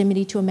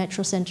proximity to a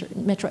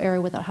metro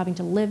area without having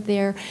to live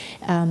there,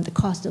 the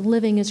cost of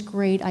living is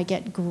great, I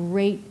get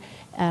great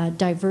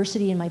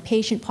diversity in my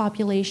patient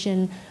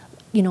population,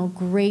 you know,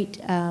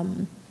 great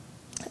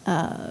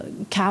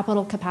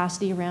capital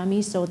capacity around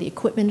me, so the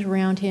equipment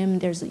around him,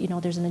 there's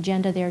an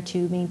agenda there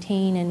to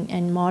maintain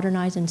and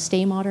modernize and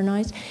stay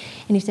modernized.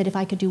 And he said, if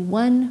I could do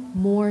one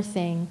more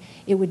thing,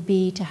 it would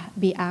be to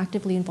be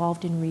actively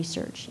involved in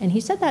research. And he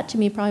said that to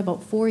me probably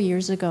about 4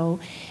 years ago,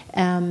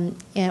 and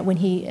when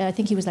I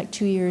think he was like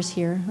 2 years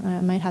here. I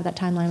might have that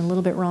timeline a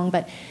little bit wrong,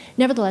 but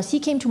nevertheless, he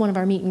came to one of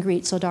our meet and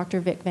greets, so Dr.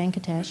 Vic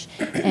Venkatesh,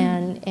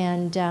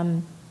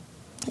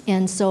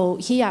 and so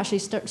he actually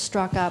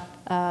struck up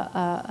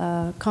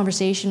a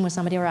conversation with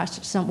somebody, or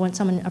asked when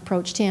someone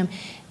approached him,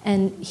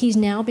 and he's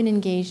now been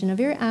engaged in a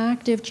very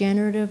active,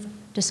 generative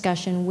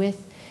discussion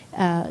with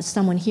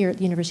someone here at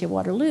the University of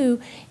Waterloo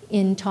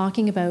in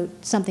talking about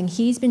something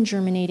he's been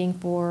germinating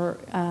for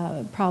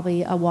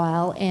probably a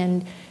while,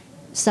 and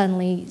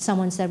suddenly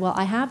someone said, well,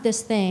 I have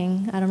this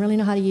thing, I don't really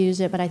know how to use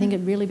it, but I think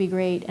it'd really be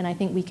great, and I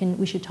think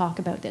we should talk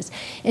about this.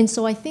 And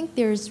so I think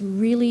there's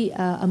really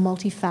a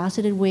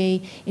multifaceted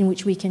way in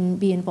which we can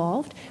be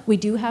involved. We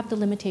do have the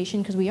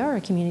limitation because we are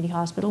a community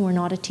hospital, we're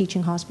not a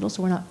teaching hospital,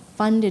 so we're not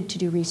funded to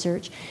do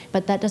research,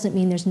 but that doesn't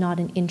mean there's not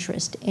an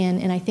interest.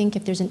 And I think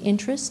if there's an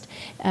interest,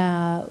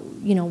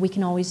 you know, we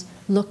can always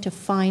look to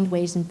find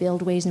ways and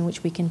build ways in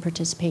which we can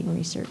participate in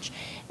research.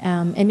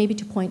 And maybe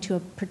to point to a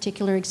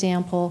particular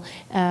example,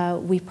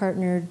 we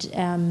partnered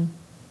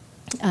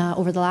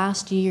over the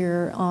last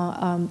year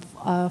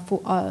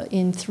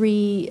in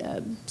 3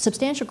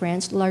 substantial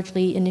grants,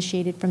 largely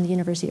initiated from the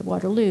University of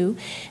Waterloo,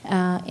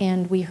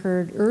 and we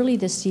heard early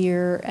this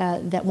year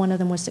that one of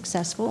them was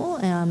successful,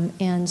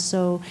 and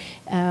so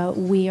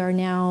we are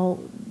now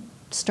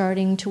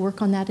starting to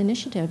work on that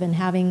initiative and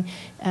having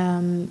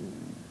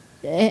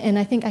and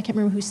I think, I can't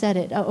remember who said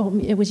it, oh,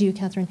 it was you,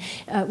 Catherine,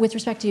 with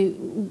respect to,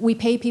 we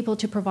pay people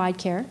to provide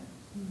care.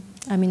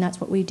 I mean, that's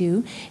what we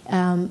do.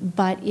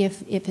 But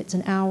if it's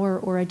an hour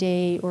or a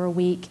day or a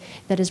week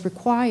that is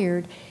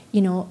required,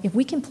 you know, if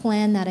we can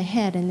plan that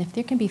ahead and if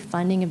there can be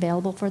funding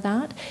available for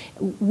that,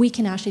 we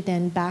can actually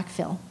then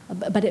backfill.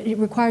 But it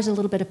requires a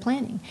little bit of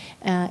planning.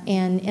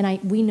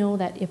 We know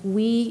that if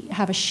we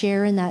have a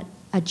share in that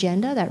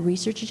agenda, that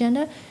research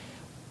agenda,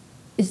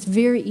 it's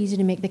very easy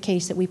to make the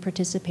case that we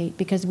participate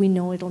because we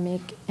know it'll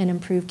make and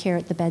improve care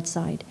at the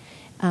bedside.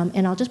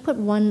 And I'll just put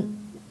one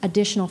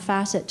additional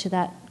facet to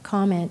that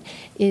comment,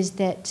 is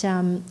that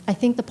I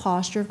think the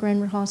posture of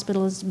Granwood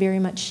Hospital is very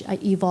much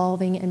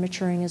evolving and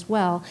maturing as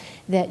well.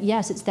 That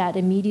yes, it's that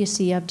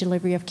immediacy of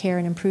delivery of care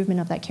and improvement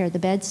of that care at the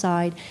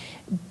bedside,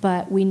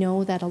 but we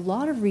know that a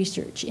lot of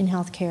research in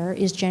healthcare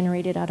is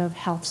generated out of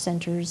health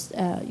centers,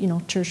 you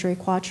know, tertiary,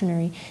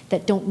 quaternary,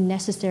 that don't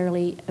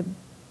necessarily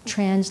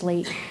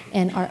translate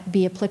and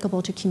be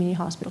applicable to community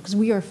hospital, because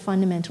we are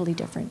fundamentally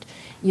different.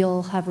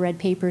 You'll have read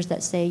papers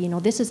that say, you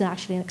know, this is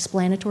actually an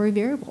explanatory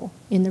variable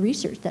in the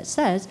research that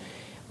says,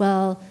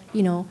 well,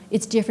 you know,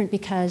 it's different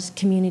because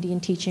community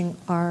and teaching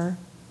are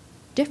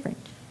different.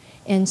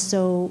 And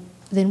so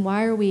then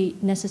why are we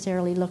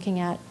necessarily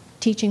looking at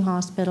teaching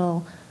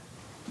hospital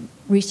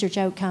research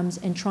outcomes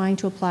and trying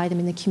to apply them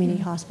in the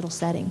community hospital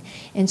setting?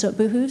 And so it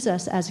behooves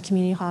us as a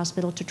community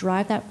hospital to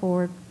drive that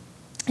forward.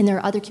 And there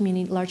are other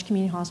large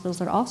community hospitals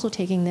that are also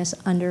taking this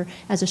under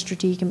as a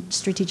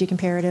strategic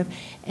imperative.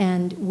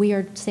 And we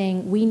are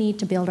saying we need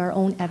to build our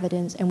own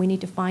evidence, and we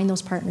need to find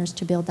those partners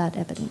to build that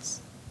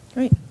evidence.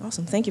 Great,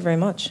 awesome, thank you very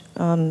much.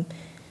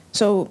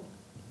 So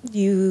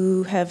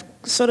you have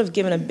sort of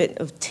given a bit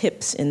of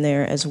tips in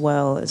there as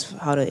well as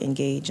how to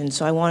engage. And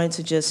so I wanted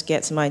to just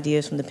get some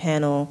ideas from the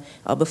panel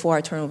before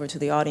I turn over to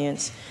the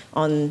audience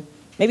on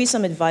maybe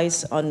some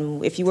advice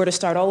on, if you were to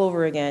start all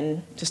over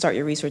again to start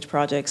your research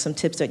project, some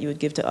tips that you would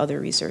give to other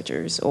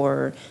researchers,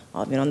 or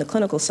on the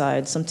clinical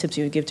side, some tips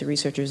you would give to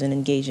researchers in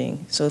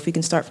engaging. So if we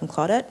can start from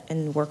Claudette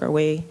and work our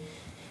way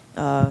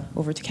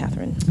over to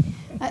Catherine.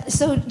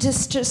 So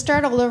just to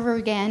start all over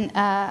again,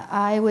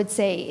 I would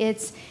say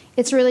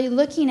it's really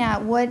looking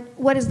at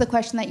what is the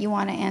question that you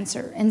want to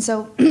answer. And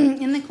so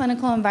in the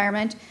clinical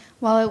environment,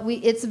 while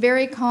it's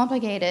very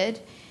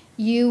complicated,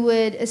 you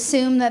would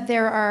assume that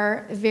there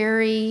are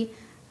very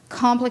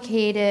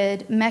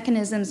complicated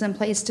mechanisms in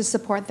place to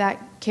support that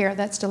care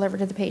that's delivered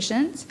to the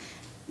patients.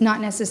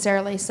 Not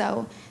necessarily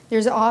so.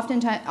 There's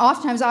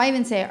oftentimes I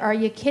even say, are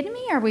you kidding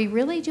me? Are we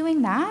really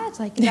doing that?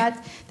 Like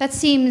that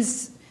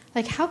seems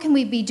like, how can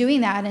we be doing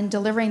that and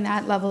delivering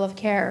that level of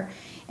care?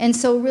 And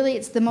so really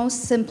it's the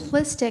most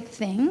simplistic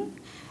thing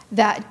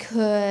that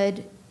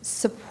could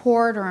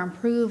support or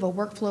improve a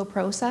workflow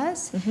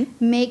process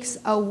makes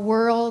a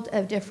world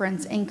of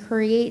difference and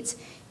creates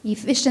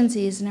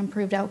efficiencies and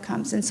improved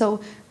outcomes. And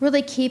so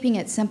really keeping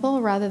it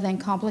simple rather than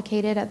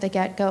complicated at the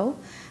get-go.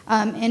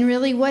 And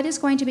really what is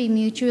going to be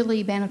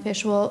mutually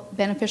beneficial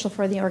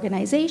for the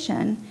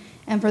organization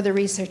and for the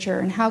researcher,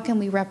 and how can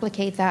we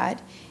replicate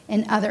that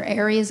in other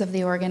areas of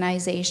the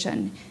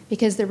organization,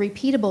 because the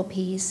repeatable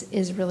piece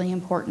is really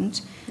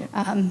important.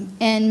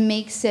 And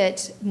makes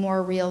it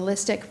more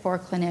realistic for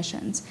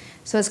clinicians.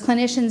 So as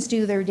clinicians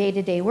do their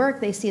day-to-day work,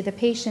 they see the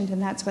patient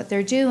and that's what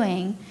they're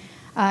doing.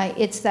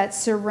 It's that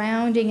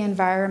surrounding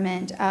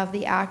environment of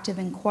the active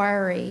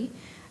inquiry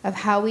of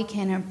how we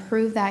can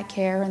improve that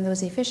care and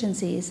those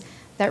efficiencies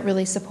that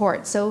really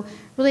support. So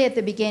really at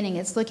the beginning,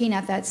 it's looking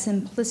at that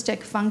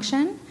simplistic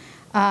function.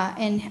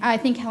 And I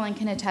think Helen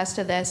can attest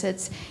to this.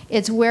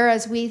 It's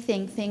whereas we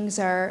think things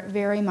are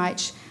very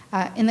much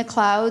in the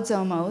clouds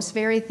almost,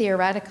 very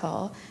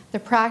theoretical, the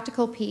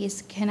practical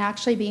piece can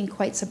actually be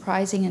quite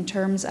surprising in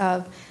terms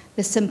of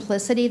the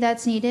simplicity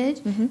that's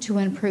needed to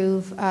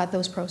improve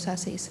those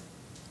processes.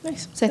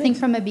 Nice. So I think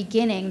from a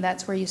beginning,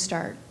 that's where you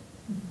start.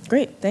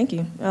 Great, thank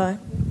you.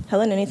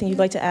 Helen, anything you'd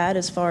like to add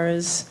as far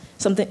as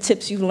some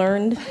tips you've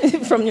learned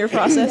from your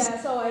process?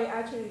 Yeah, so I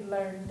actually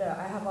learned,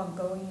 I have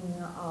ongoing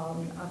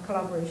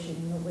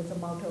collaboration with the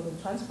multi-organ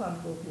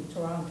transplant group in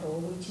Toronto,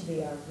 which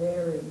they are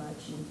very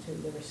much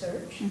into the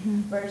research,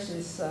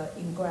 versus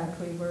in Grand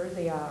River,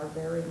 they are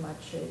very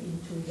much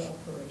into the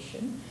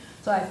operation.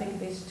 So I think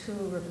these two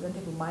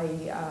representative, my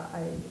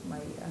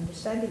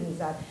understanding is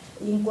that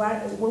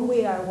when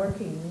we are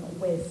working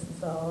with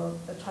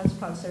the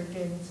transplant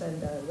surgeons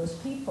and those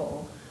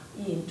people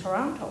in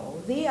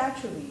Toronto, they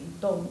actually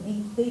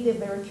they're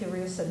very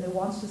curious and they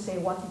want to say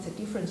what is the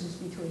differences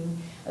between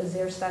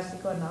their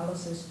statistical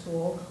analysis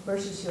tool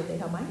versus your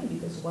data mining,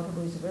 because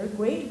Waterloo is very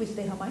great with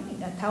data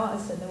mining, and tell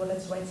us, and well,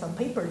 let's write some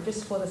paper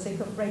just for the sake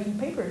of writing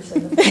papers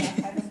and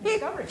that kind of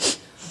discovery.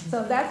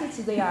 So that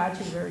is, they are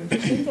actually very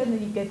interesting, and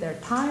you get their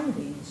time,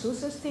 they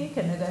enthusiastic,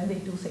 and then they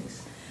do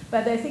things.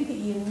 But I think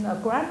in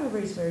Grand River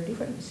is very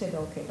different. You said,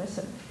 okay,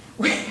 listen,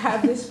 we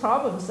have these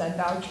problems and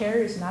our chair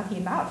is not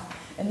enough.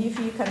 And if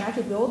you can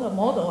actually build a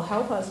model,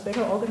 help us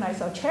better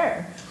organize our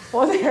chair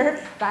for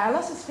their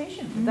dialysis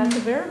patient. That's a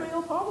very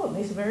real problem.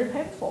 It's very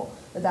painful.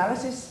 The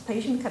dialysis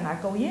patient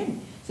cannot go in.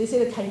 So they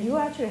said, can you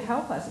actually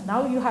help us?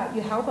 Now you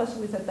help us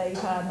with the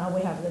data. Now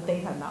we have the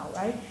data now,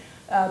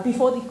 right?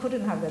 Before they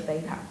couldn't have the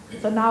data.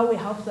 So now we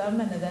help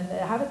them, and then they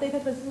have the data.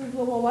 But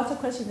well, what's the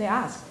question they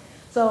ask?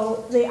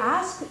 So they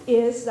ask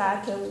is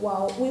that,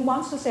 well, we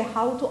want to say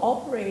how to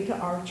operate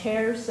our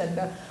chairs and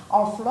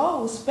our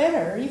flows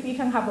better if we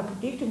can have a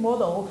predictive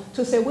model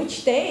to say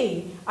which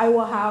day I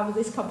will have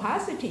this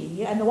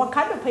capacity and what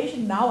kind of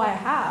patient now I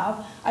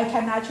have, I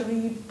can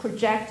actually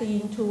project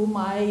into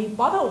my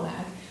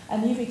bottleneck.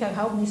 And if you can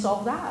help me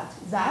solve that,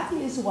 that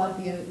is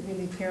what they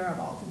really care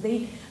about.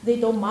 They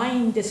don't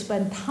mind to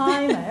spend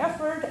time and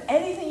effort,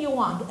 anything you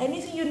want,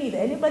 anything you need,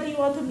 anybody you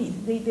want to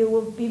meet, they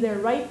will be there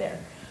right there.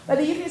 But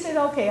if you say,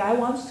 okay, I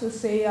want to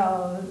say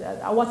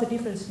what's the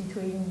difference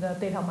between the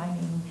data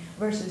mining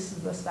versus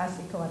the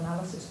statistical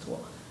analysis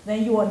tool,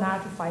 then you will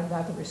not find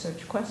that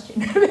research question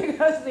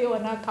because they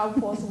will not come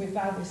forth with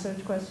that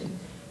research question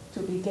to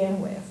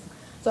begin with.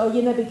 So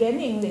in the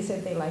beginning, they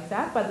said they like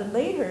that, but then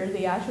later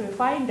they actually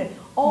find that,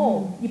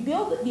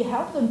 you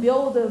help them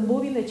build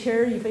moving the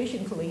chair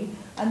efficiently,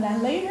 and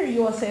then later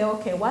you will say,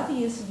 okay, what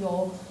is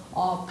your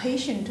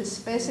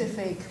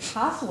patient-specific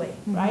pathway,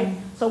 right?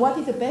 So what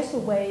is the best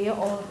way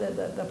or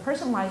the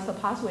personalized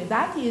pathway?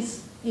 That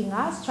is, in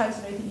us,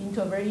 translated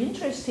into a very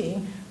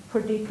interesting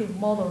predictive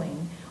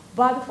modeling.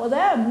 But for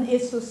them,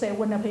 it's to say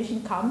when a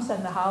patient comes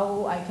and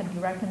how I can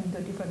direct them into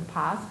a different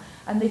path,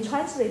 and they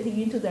translate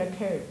it into their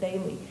care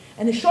daily.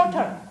 And the short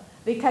term,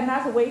 they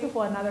cannot wait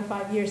for another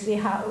 5 years. They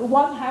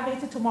won't have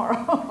it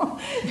tomorrow.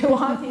 They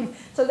want it.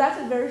 So that's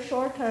a very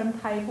short-term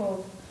type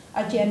of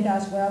agenda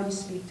as well. You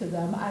speak to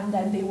them, and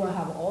then they will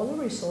have all the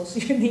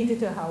resources you need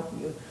to help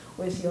you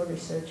with your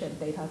research and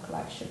data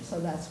collection. So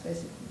that's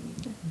basically.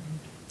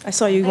 I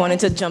saw you wanted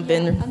to jump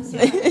in. I'm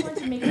sorry. I just wanted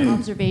to make an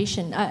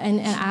observation and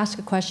ask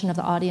a question of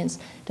the audience.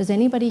 Does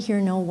anybody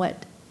here know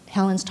what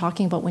Helen's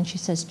talking about when she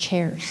says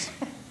chairs?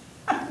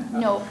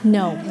 No.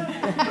 No.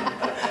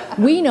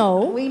 We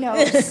know. We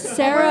know.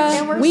 Sarah,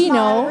 and we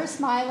know. We're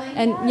smiling.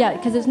 And yeah,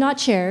 because it's not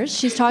chairs.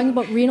 She's talking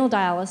about renal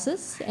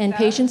dialysis, and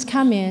patients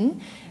come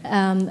in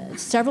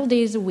several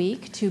days a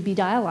week to be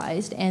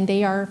dialyzed, and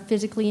they are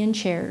physically in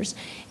chairs.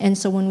 And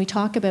so when we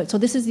talk about, so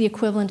this is the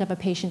equivalent of a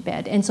patient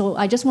bed. And so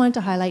I just wanted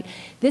to highlight,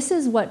 this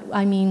is what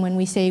I mean when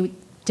we say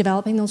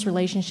developing those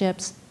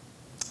relationships.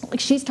 Like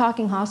she's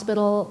talking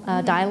hospital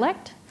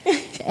dialect.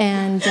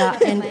 And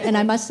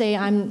I must say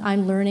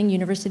I'm learning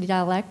university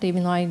dialect,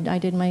 even though I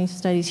did my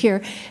studies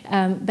here.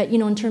 But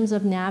in terms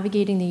of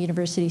navigating the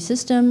university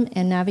system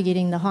and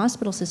navigating the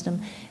hospital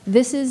system,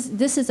 this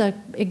is a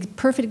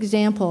perfect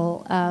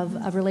example of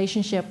a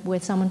relationship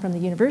with someone from the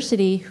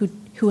university who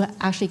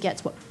actually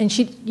gets what. And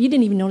you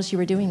didn't even notice you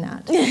were doing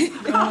that.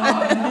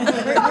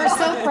 We're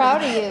so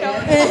proud of you.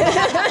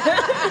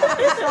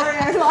 Sorry,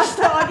 I lost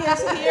the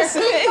audience here.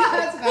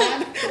 That's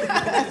bad.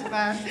 That's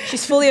bad.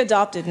 She's fully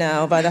adopted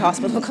now by the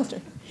hospital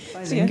culture.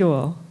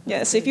 Bilingual.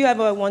 Yeah, so if you have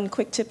one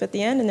quick tip at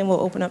the end, and then we'll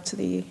open up to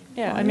the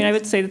Yeah, I audience. mean, I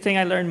would say the thing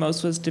I learned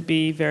most was to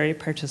be very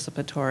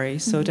participatory.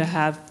 So to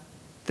have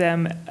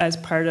them as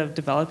part of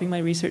developing my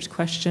research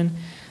question.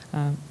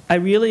 I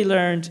really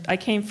learned, I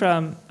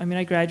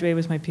graduated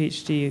with my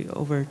PhD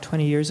over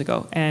 20 years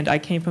ago, and I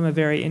came from a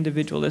very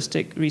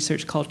individualistic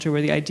research culture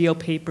where the ideal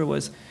paper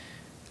was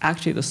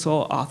actually the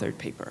sole authored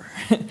paper.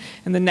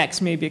 And the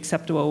next maybe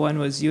acceptable one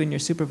was you and your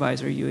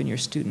supervisor, you and your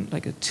student,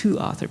 like a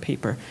two-author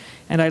paper.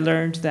 And I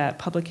learned that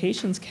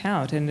publications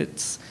count, and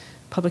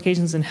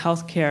publications in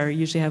healthcare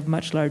usually have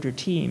much larger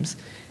teams.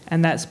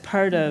 And that's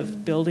part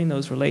of building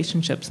those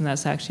relationships, and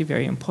that's actually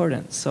very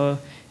important. So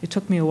it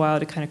took me a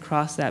while to kind of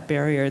cross that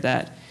barrier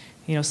that,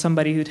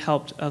 somebody who'd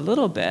helped a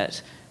little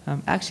bit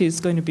actually is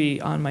going to be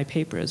on my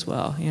paper as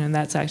well. And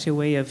that's actually a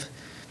way of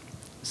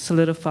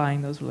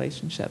solidifying those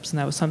relationships. And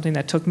that was something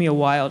that took me a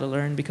while to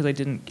learn because I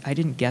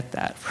didn't get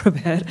that for a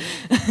bit.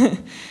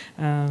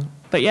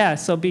 But yeah,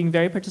 so being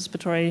very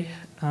participatory,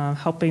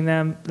 helping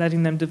them,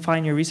 letting them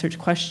define your research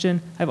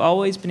question. I've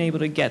always been able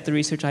to get the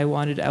research I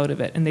wanted out of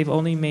it, and they've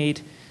only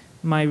made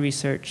my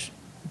research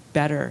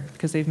better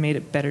because they've made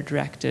it better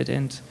directed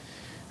and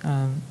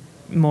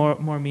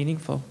more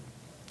meaningful.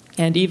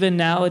 And even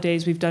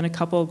nowadays, we've done a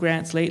couple of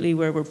grants lately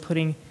where we're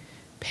putting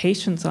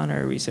patients on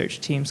our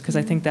research teams, because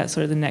I think that's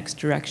sort of the next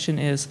direction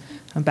is,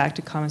 back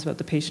to comments about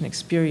the patient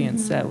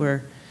experience, that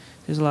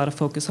there's a lot of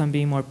focus on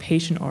being more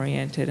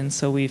patient-oriented, and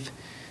so we've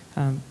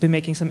been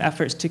making some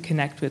efforts to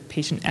connect with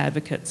patient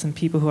advocates and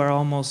people who are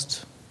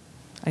almost,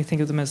 I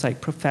think of them as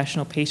like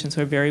professional patients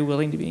who are very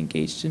willing to be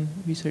engaged in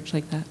research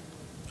like that.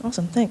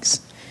 Awesome, thanks.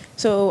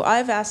 So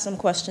I've asked some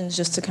questions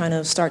just to kind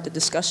of start the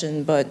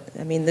discussion, but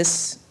I mean,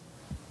 this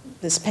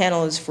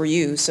panel is for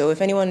you. So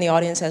if anyone in the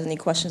audience has any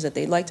questions that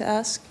they'd like to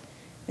ask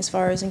as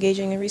far as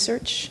engaging in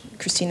research,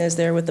 Christina is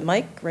there with the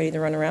mic, ready to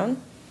run around.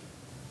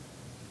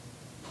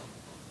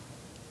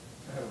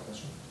 I have a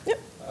question. Yep.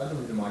 I don't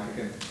need the mic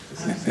again.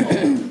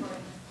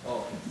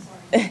 Oh.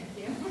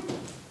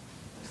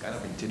 It's kind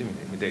of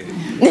intimidating.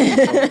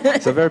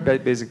 It's a very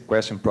basic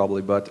question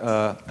probably, but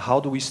how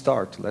do we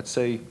start? Let's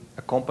say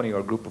a company or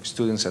a group of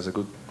students has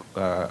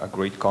a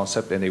great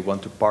concept and they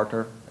want to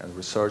partner and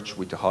research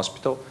with the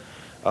hospital.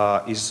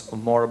 Is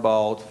more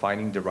about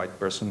finding the right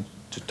person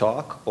to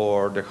talk,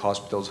 or the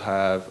hospitals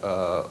have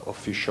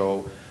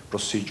official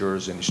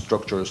procedures and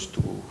structures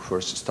to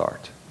first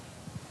start?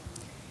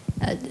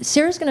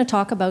 Sarah's going to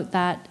talk about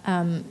that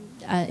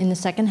in the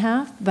second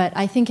half, but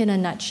I think in a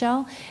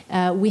nutshell,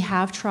 we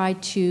have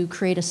tried to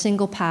create a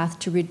single path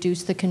to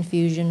reduce the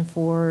confusion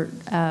for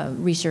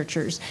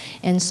researchers.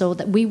 And so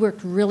that we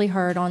worked really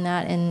hard on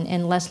that,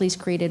 and Leslie's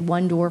created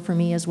one door for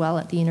me as well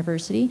at the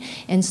university.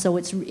 And so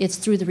it's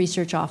through the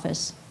research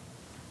office.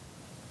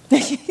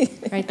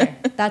 Right there.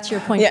 That's your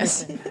point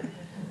person.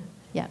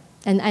 Yeah.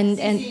 And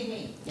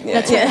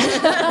that's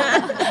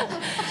right.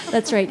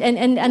 That's right.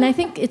 And I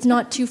think it's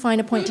not too fine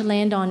a point to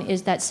land on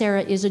is that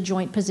Sarah is a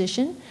joint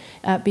position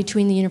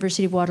between the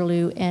University of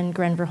Waterloo and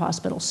Grenver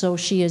Hospital. So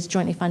she is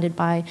jointly funded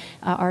by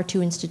our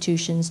two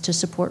institutions to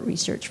support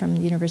research from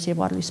the University of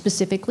Waterloo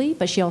specifically,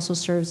 but she also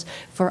serves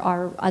for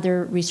our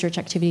other research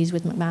activities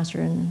with McMaster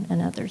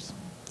and others.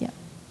 Yeah.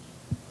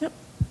 Yep.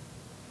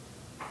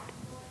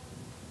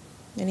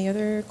 Any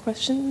other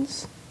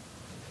questions?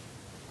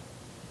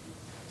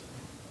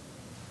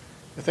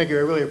 Thank you.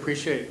 I really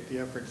appreciate the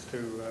efforts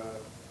to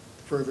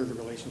further the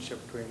relationship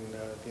between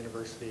the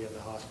university and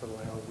the hospital.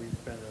 I know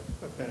we've been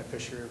a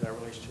beneficiary of that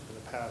relationship in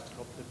the past and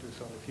hope to do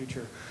so in the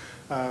future.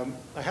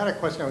 I had a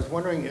question. I was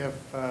wondering if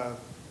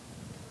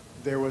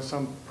there was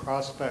some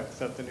prospect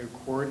that the new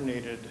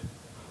coordinated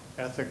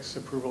ethics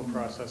approval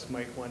process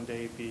might one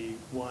day be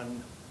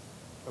one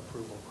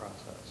approval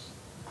process.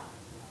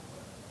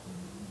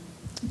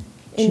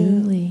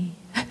 Julie.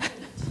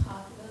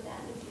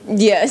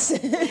 Yes.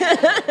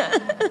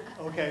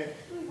 Okay.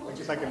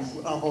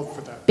 I'll hold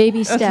for that.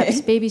 Baby steps,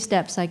 Okay. baby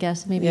steps, I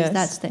guess. Maybe Yes.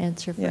 that's the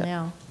answer for Yeah.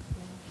 now.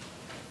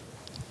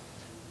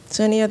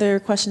 So any other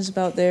questions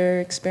about their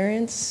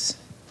experience?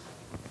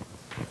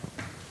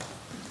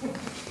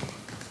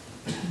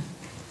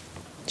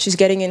 She's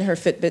getting in her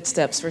Fitbit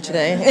steps for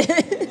today.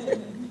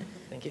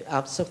 Thank you.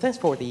 So thanks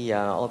for the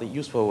all the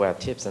useful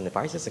tips and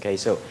advices. Okay,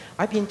 so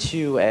I've been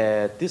to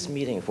this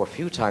meeting for a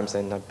few times,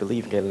 and I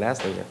believe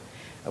Leslie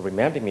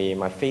remembered me,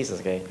 my faces.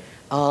 Okay,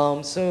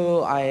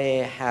 so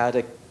I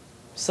had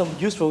some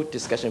useful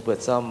discussion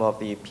with some of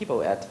the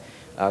people at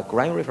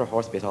Grand River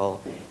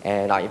Hospital,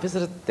 and I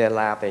visited their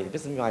lab. They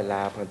visited my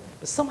lab, but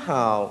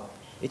somehow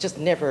it just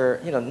never,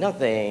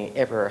 nothing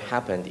ever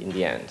happened in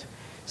the end.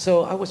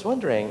 So I was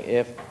wondering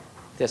if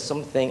there's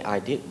something I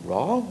did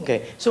wrong.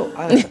 Okay, so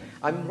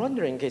I'm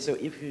wondering, okay, so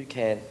if you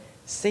can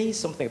say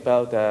something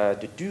about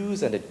the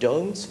do's and the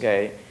don'ts,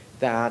 okay,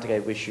 that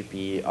we should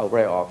be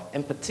aware of.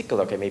 In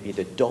particular, okay, maybe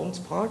the don'ts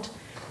part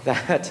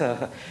that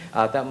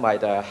that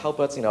might help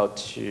us,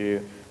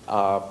 to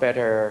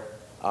better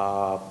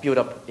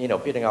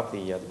building up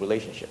the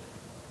relationship.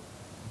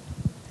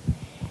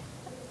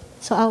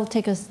 So I'll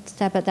take a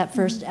stab at that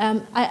first.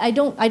 I'm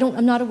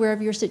not aware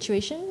of your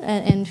situation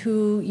and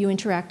who you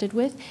interacted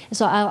with.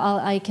 So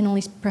I can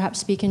only perhaps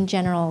speak in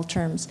general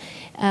terms.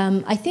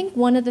 I think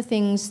one of the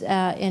things,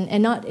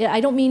 I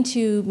don't mean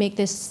to make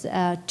this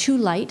too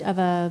light of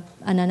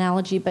an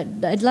analogy, but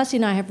Leslie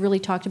and I have really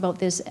talked about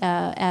this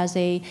as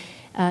a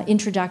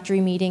introductory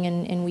meeting,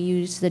 and we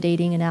use the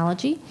dating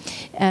analogy.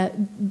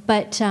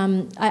 But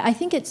I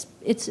think it's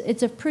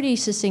a pretty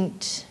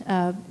succinct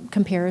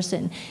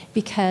comparison,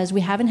 because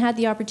we haven't had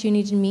the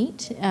opportunity to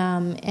meet,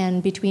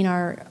 and between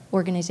our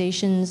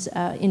organizations,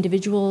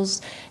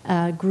 individuals,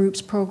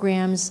 groups,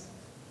 programs,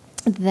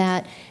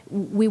 that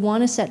we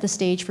want to set the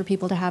stage for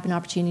people to have an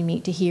opportunity to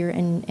meet, to hear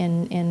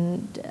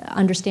and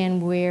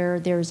understand where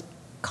there's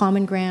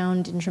common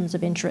ground in terms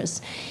of interests.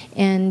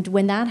 And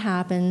when that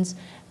happens,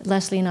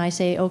 Leslie and I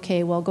say,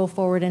 okay, well, go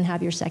forward and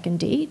have your second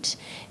date.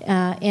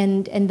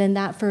 And then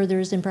that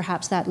furthers, and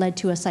perhaps that led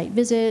to a site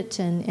visit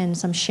and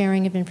some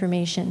sharing of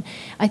information.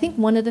 I think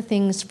one of the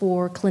things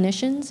for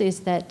clinicians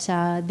is that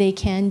they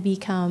can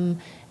become,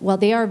 well,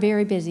 they are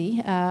very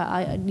busy.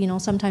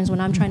 Sometimes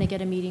when I'm trying to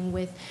get a meeting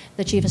with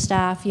the chief of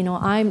staff,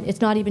 it's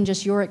not even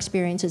just your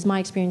experience, it's my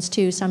experience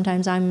too.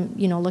 Sometimes I'm,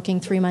 looking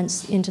 3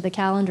 months into the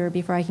calendar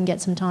before I can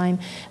get some time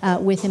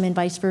with him, and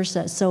vice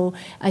versa. So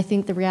I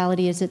think the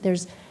reality is that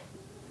there's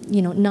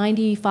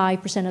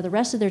 95% of the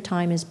rest of their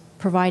time is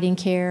providing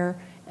care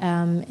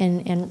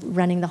and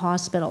running the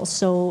hospital.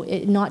 So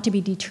not to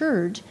be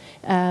deterred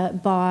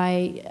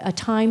by a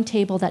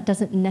timetable that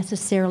doesn't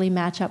necessarily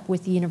match up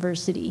with the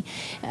university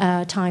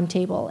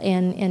timetable.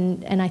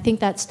 And I think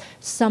that's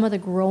some of the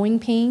growing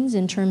pains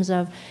in terms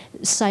of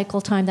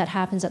cycle time that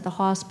happens at the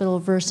hospital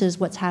versus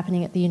what's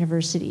happening at the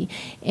university.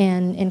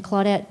 And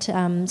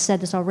Claudette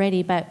said this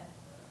already, but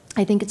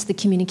I think it's the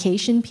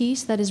communication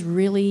piece that is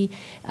really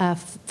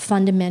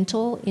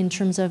fundamental in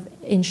terms of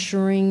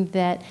ensuring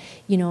that,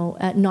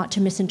 not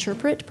to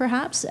misinterpret,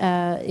 perhaps,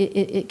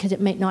 because it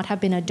might not have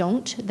been a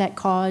don't that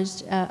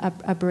caused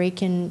a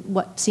break in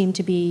what seemed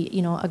to be,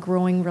 a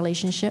growing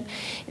relationship,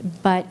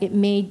 but it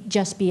may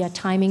just be a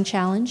timing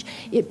challenge.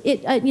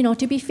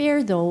 To be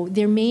fair, though,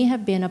 there may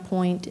have been a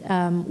point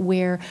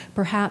where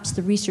perhaps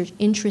the research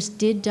interest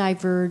did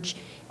diverge.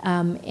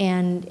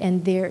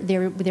 And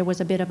there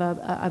was a bit of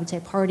I would say,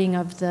 parting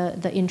of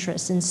the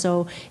interests, and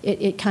so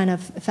it kind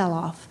of fell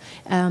off.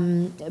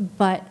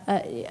 But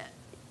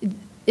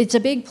it's a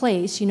big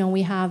place.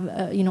 We have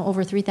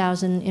over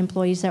 3,000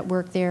 employees that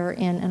work there,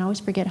 and I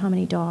always forget how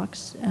many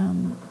docs.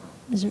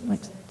 Is it like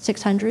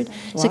 600?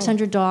 Wow.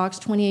 600 docs,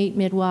 28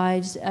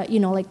 midwives.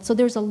 So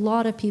there's a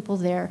lot of people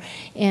there,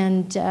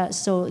 and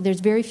so there's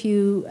very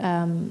few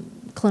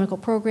clinical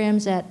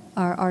programs that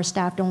are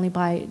staffed only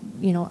by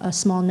a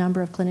small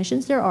number of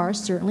clinicians. There are,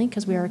 certainly,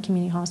 because we are a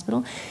community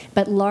hospital,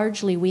 but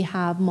largely we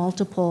have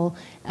multiple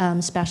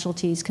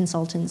specialties,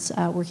 consultants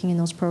working in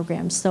those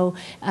programs. So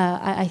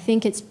I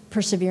think it's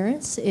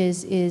perseverance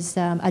is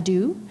a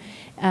do,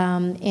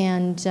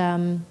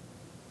 and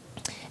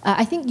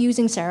I think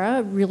using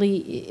Sarah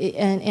really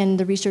and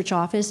the research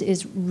office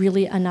is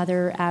really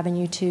another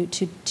avenue to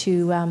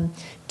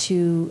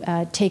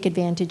take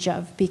advantage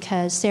of,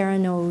 because Sarah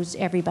knows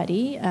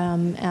everybody,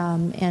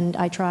 and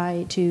I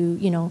try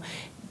to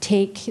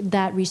take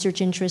that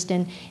research interest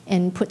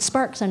and put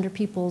sparks under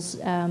people's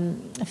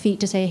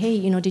feet to say,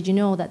 hey, did you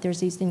know that there's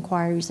these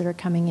inquiries that are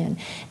coming in?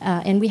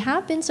 And we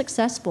have been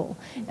successful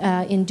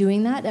in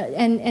doing that.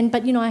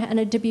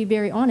 But to be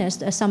very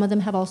honest, some of them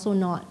have also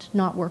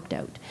not worked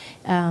out.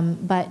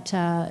 But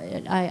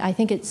I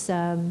think it's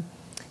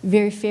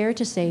very fair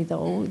to say,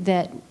 though,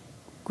 that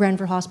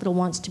Grenfell Hospital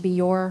wants to be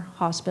your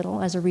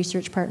hospital as a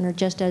research partner,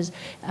 just as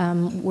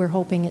we're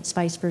hoping it's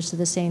vice versa,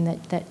 the same,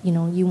 that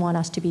you want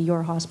us to be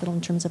your hospital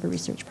in terms of a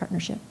research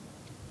partnership.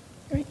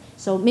 Great.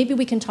 So maybe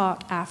we can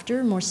talk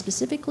after more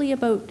specifically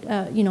about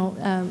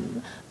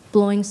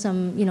blowing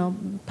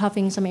some,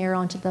 puffing some air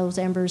onto those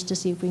embers to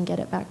see if we can get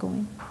it back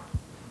going.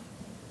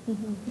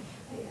 Mm-hmm.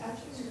 I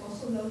actually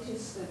also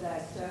noticed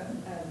that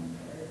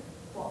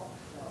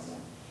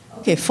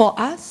okay, for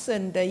us,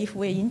 and if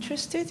we're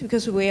interested,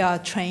 because we are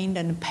trained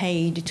and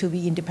paid to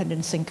be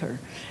independent thinker,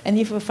 and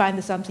if we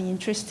find something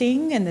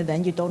interesting, and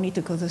then you don't need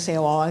to go to say,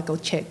 oh, I'll go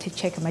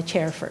check my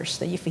chair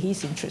first. If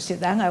he's interested,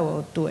 then I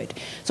will do it.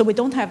 So we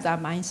don't have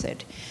that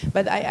mindset.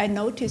 But I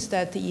noticed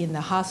that in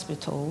the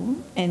hospital,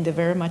 and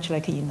very much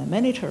like in the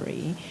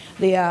military,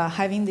 they are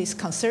having this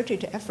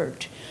concerted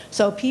effort.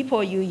 So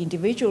people you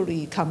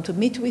individually come to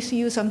meet with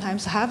you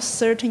sometimes have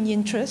certain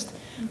interest,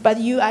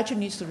 but you actually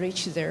need to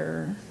reach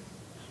their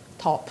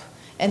top.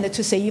 and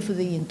to say if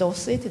they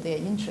endorse it, they're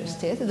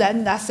interested,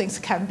 then that things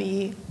can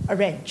be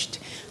arranged.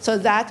 So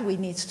that we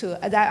need to,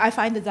 I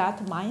find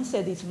that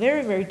mindset is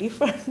very, very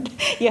different.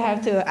 You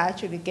have to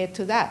actually get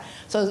to that.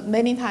 So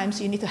many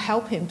times you need to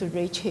help him to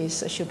reach his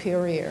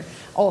superior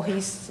or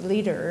his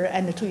leader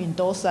and to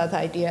endorse that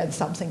idea, and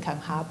something can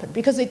happen.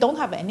 Because they don't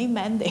have any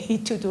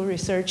mandate to do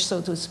research,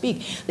 so to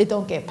speak. They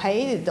don't get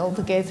paid, they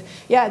don't get,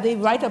 they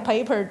write a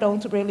paper,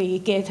 don't really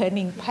get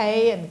any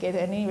pay and get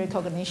any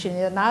recognition.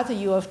 They're not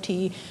U of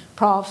T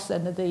profs,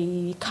 and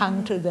they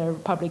count their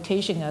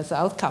publication as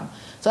outcome.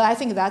 So I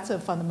think that's a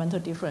fundamental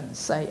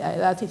difference.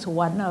 That is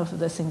one of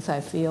the things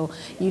I feel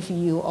if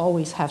you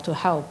always have to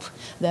help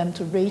them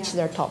to reach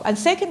their top. And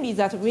secondly,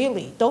 that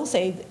really, don't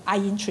say,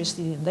 I'm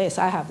interested in this,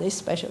 I have this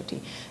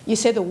specialty. You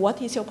said,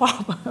 what is your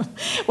problem?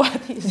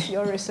 What is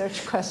your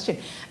research question?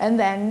 And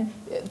then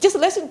just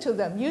listen to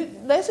them. You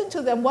listen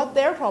to them, what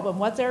their problem,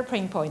 what their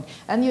pain point,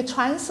 and you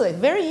translate.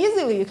 Very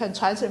easily you can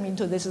translate them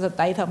into, this is a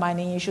data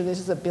mining issue, this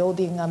is a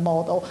building a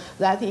model,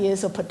 that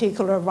is a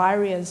particular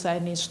variance, I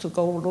need to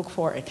go look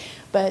for it.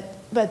 But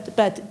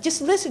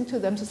just listen to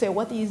them to say,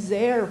 what is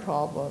their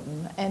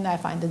problem? And I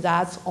find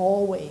that's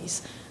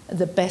always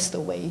the best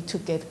way to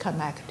get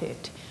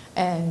connected.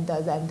 And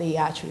then they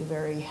actually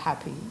very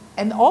happy.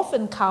 And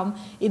often come,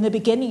 in the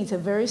beginning, it's a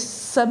very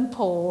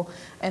simple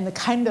and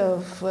kind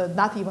of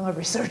not even a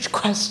research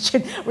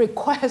question,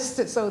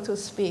 request, so to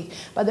speak,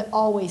 but it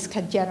always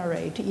can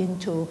generate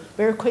into,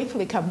 very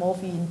quickly can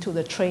move into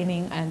the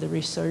training and the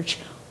research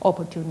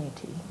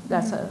opportunity.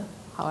 That's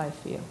how I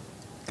feel.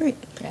 Great.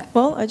 Yeah.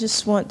 Well, I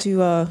just want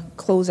to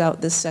close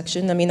out this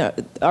section. I mean,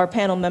 our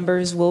panel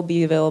members will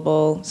be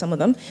available, some of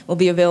them, will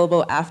be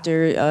available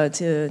after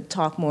to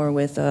talk more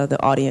with the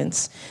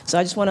audience. So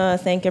I just want to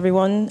thank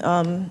everyone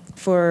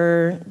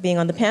for being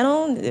on the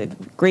panel.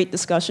 Great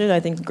discussion. I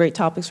think great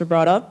topics were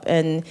brought up.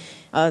 And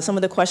some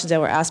of the questions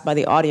that were asked by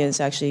the audience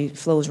actually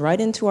flows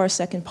right into our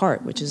second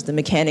part, which is the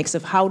mechanics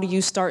of how do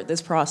you start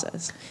this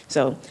process.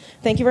 So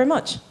thank you very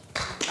much.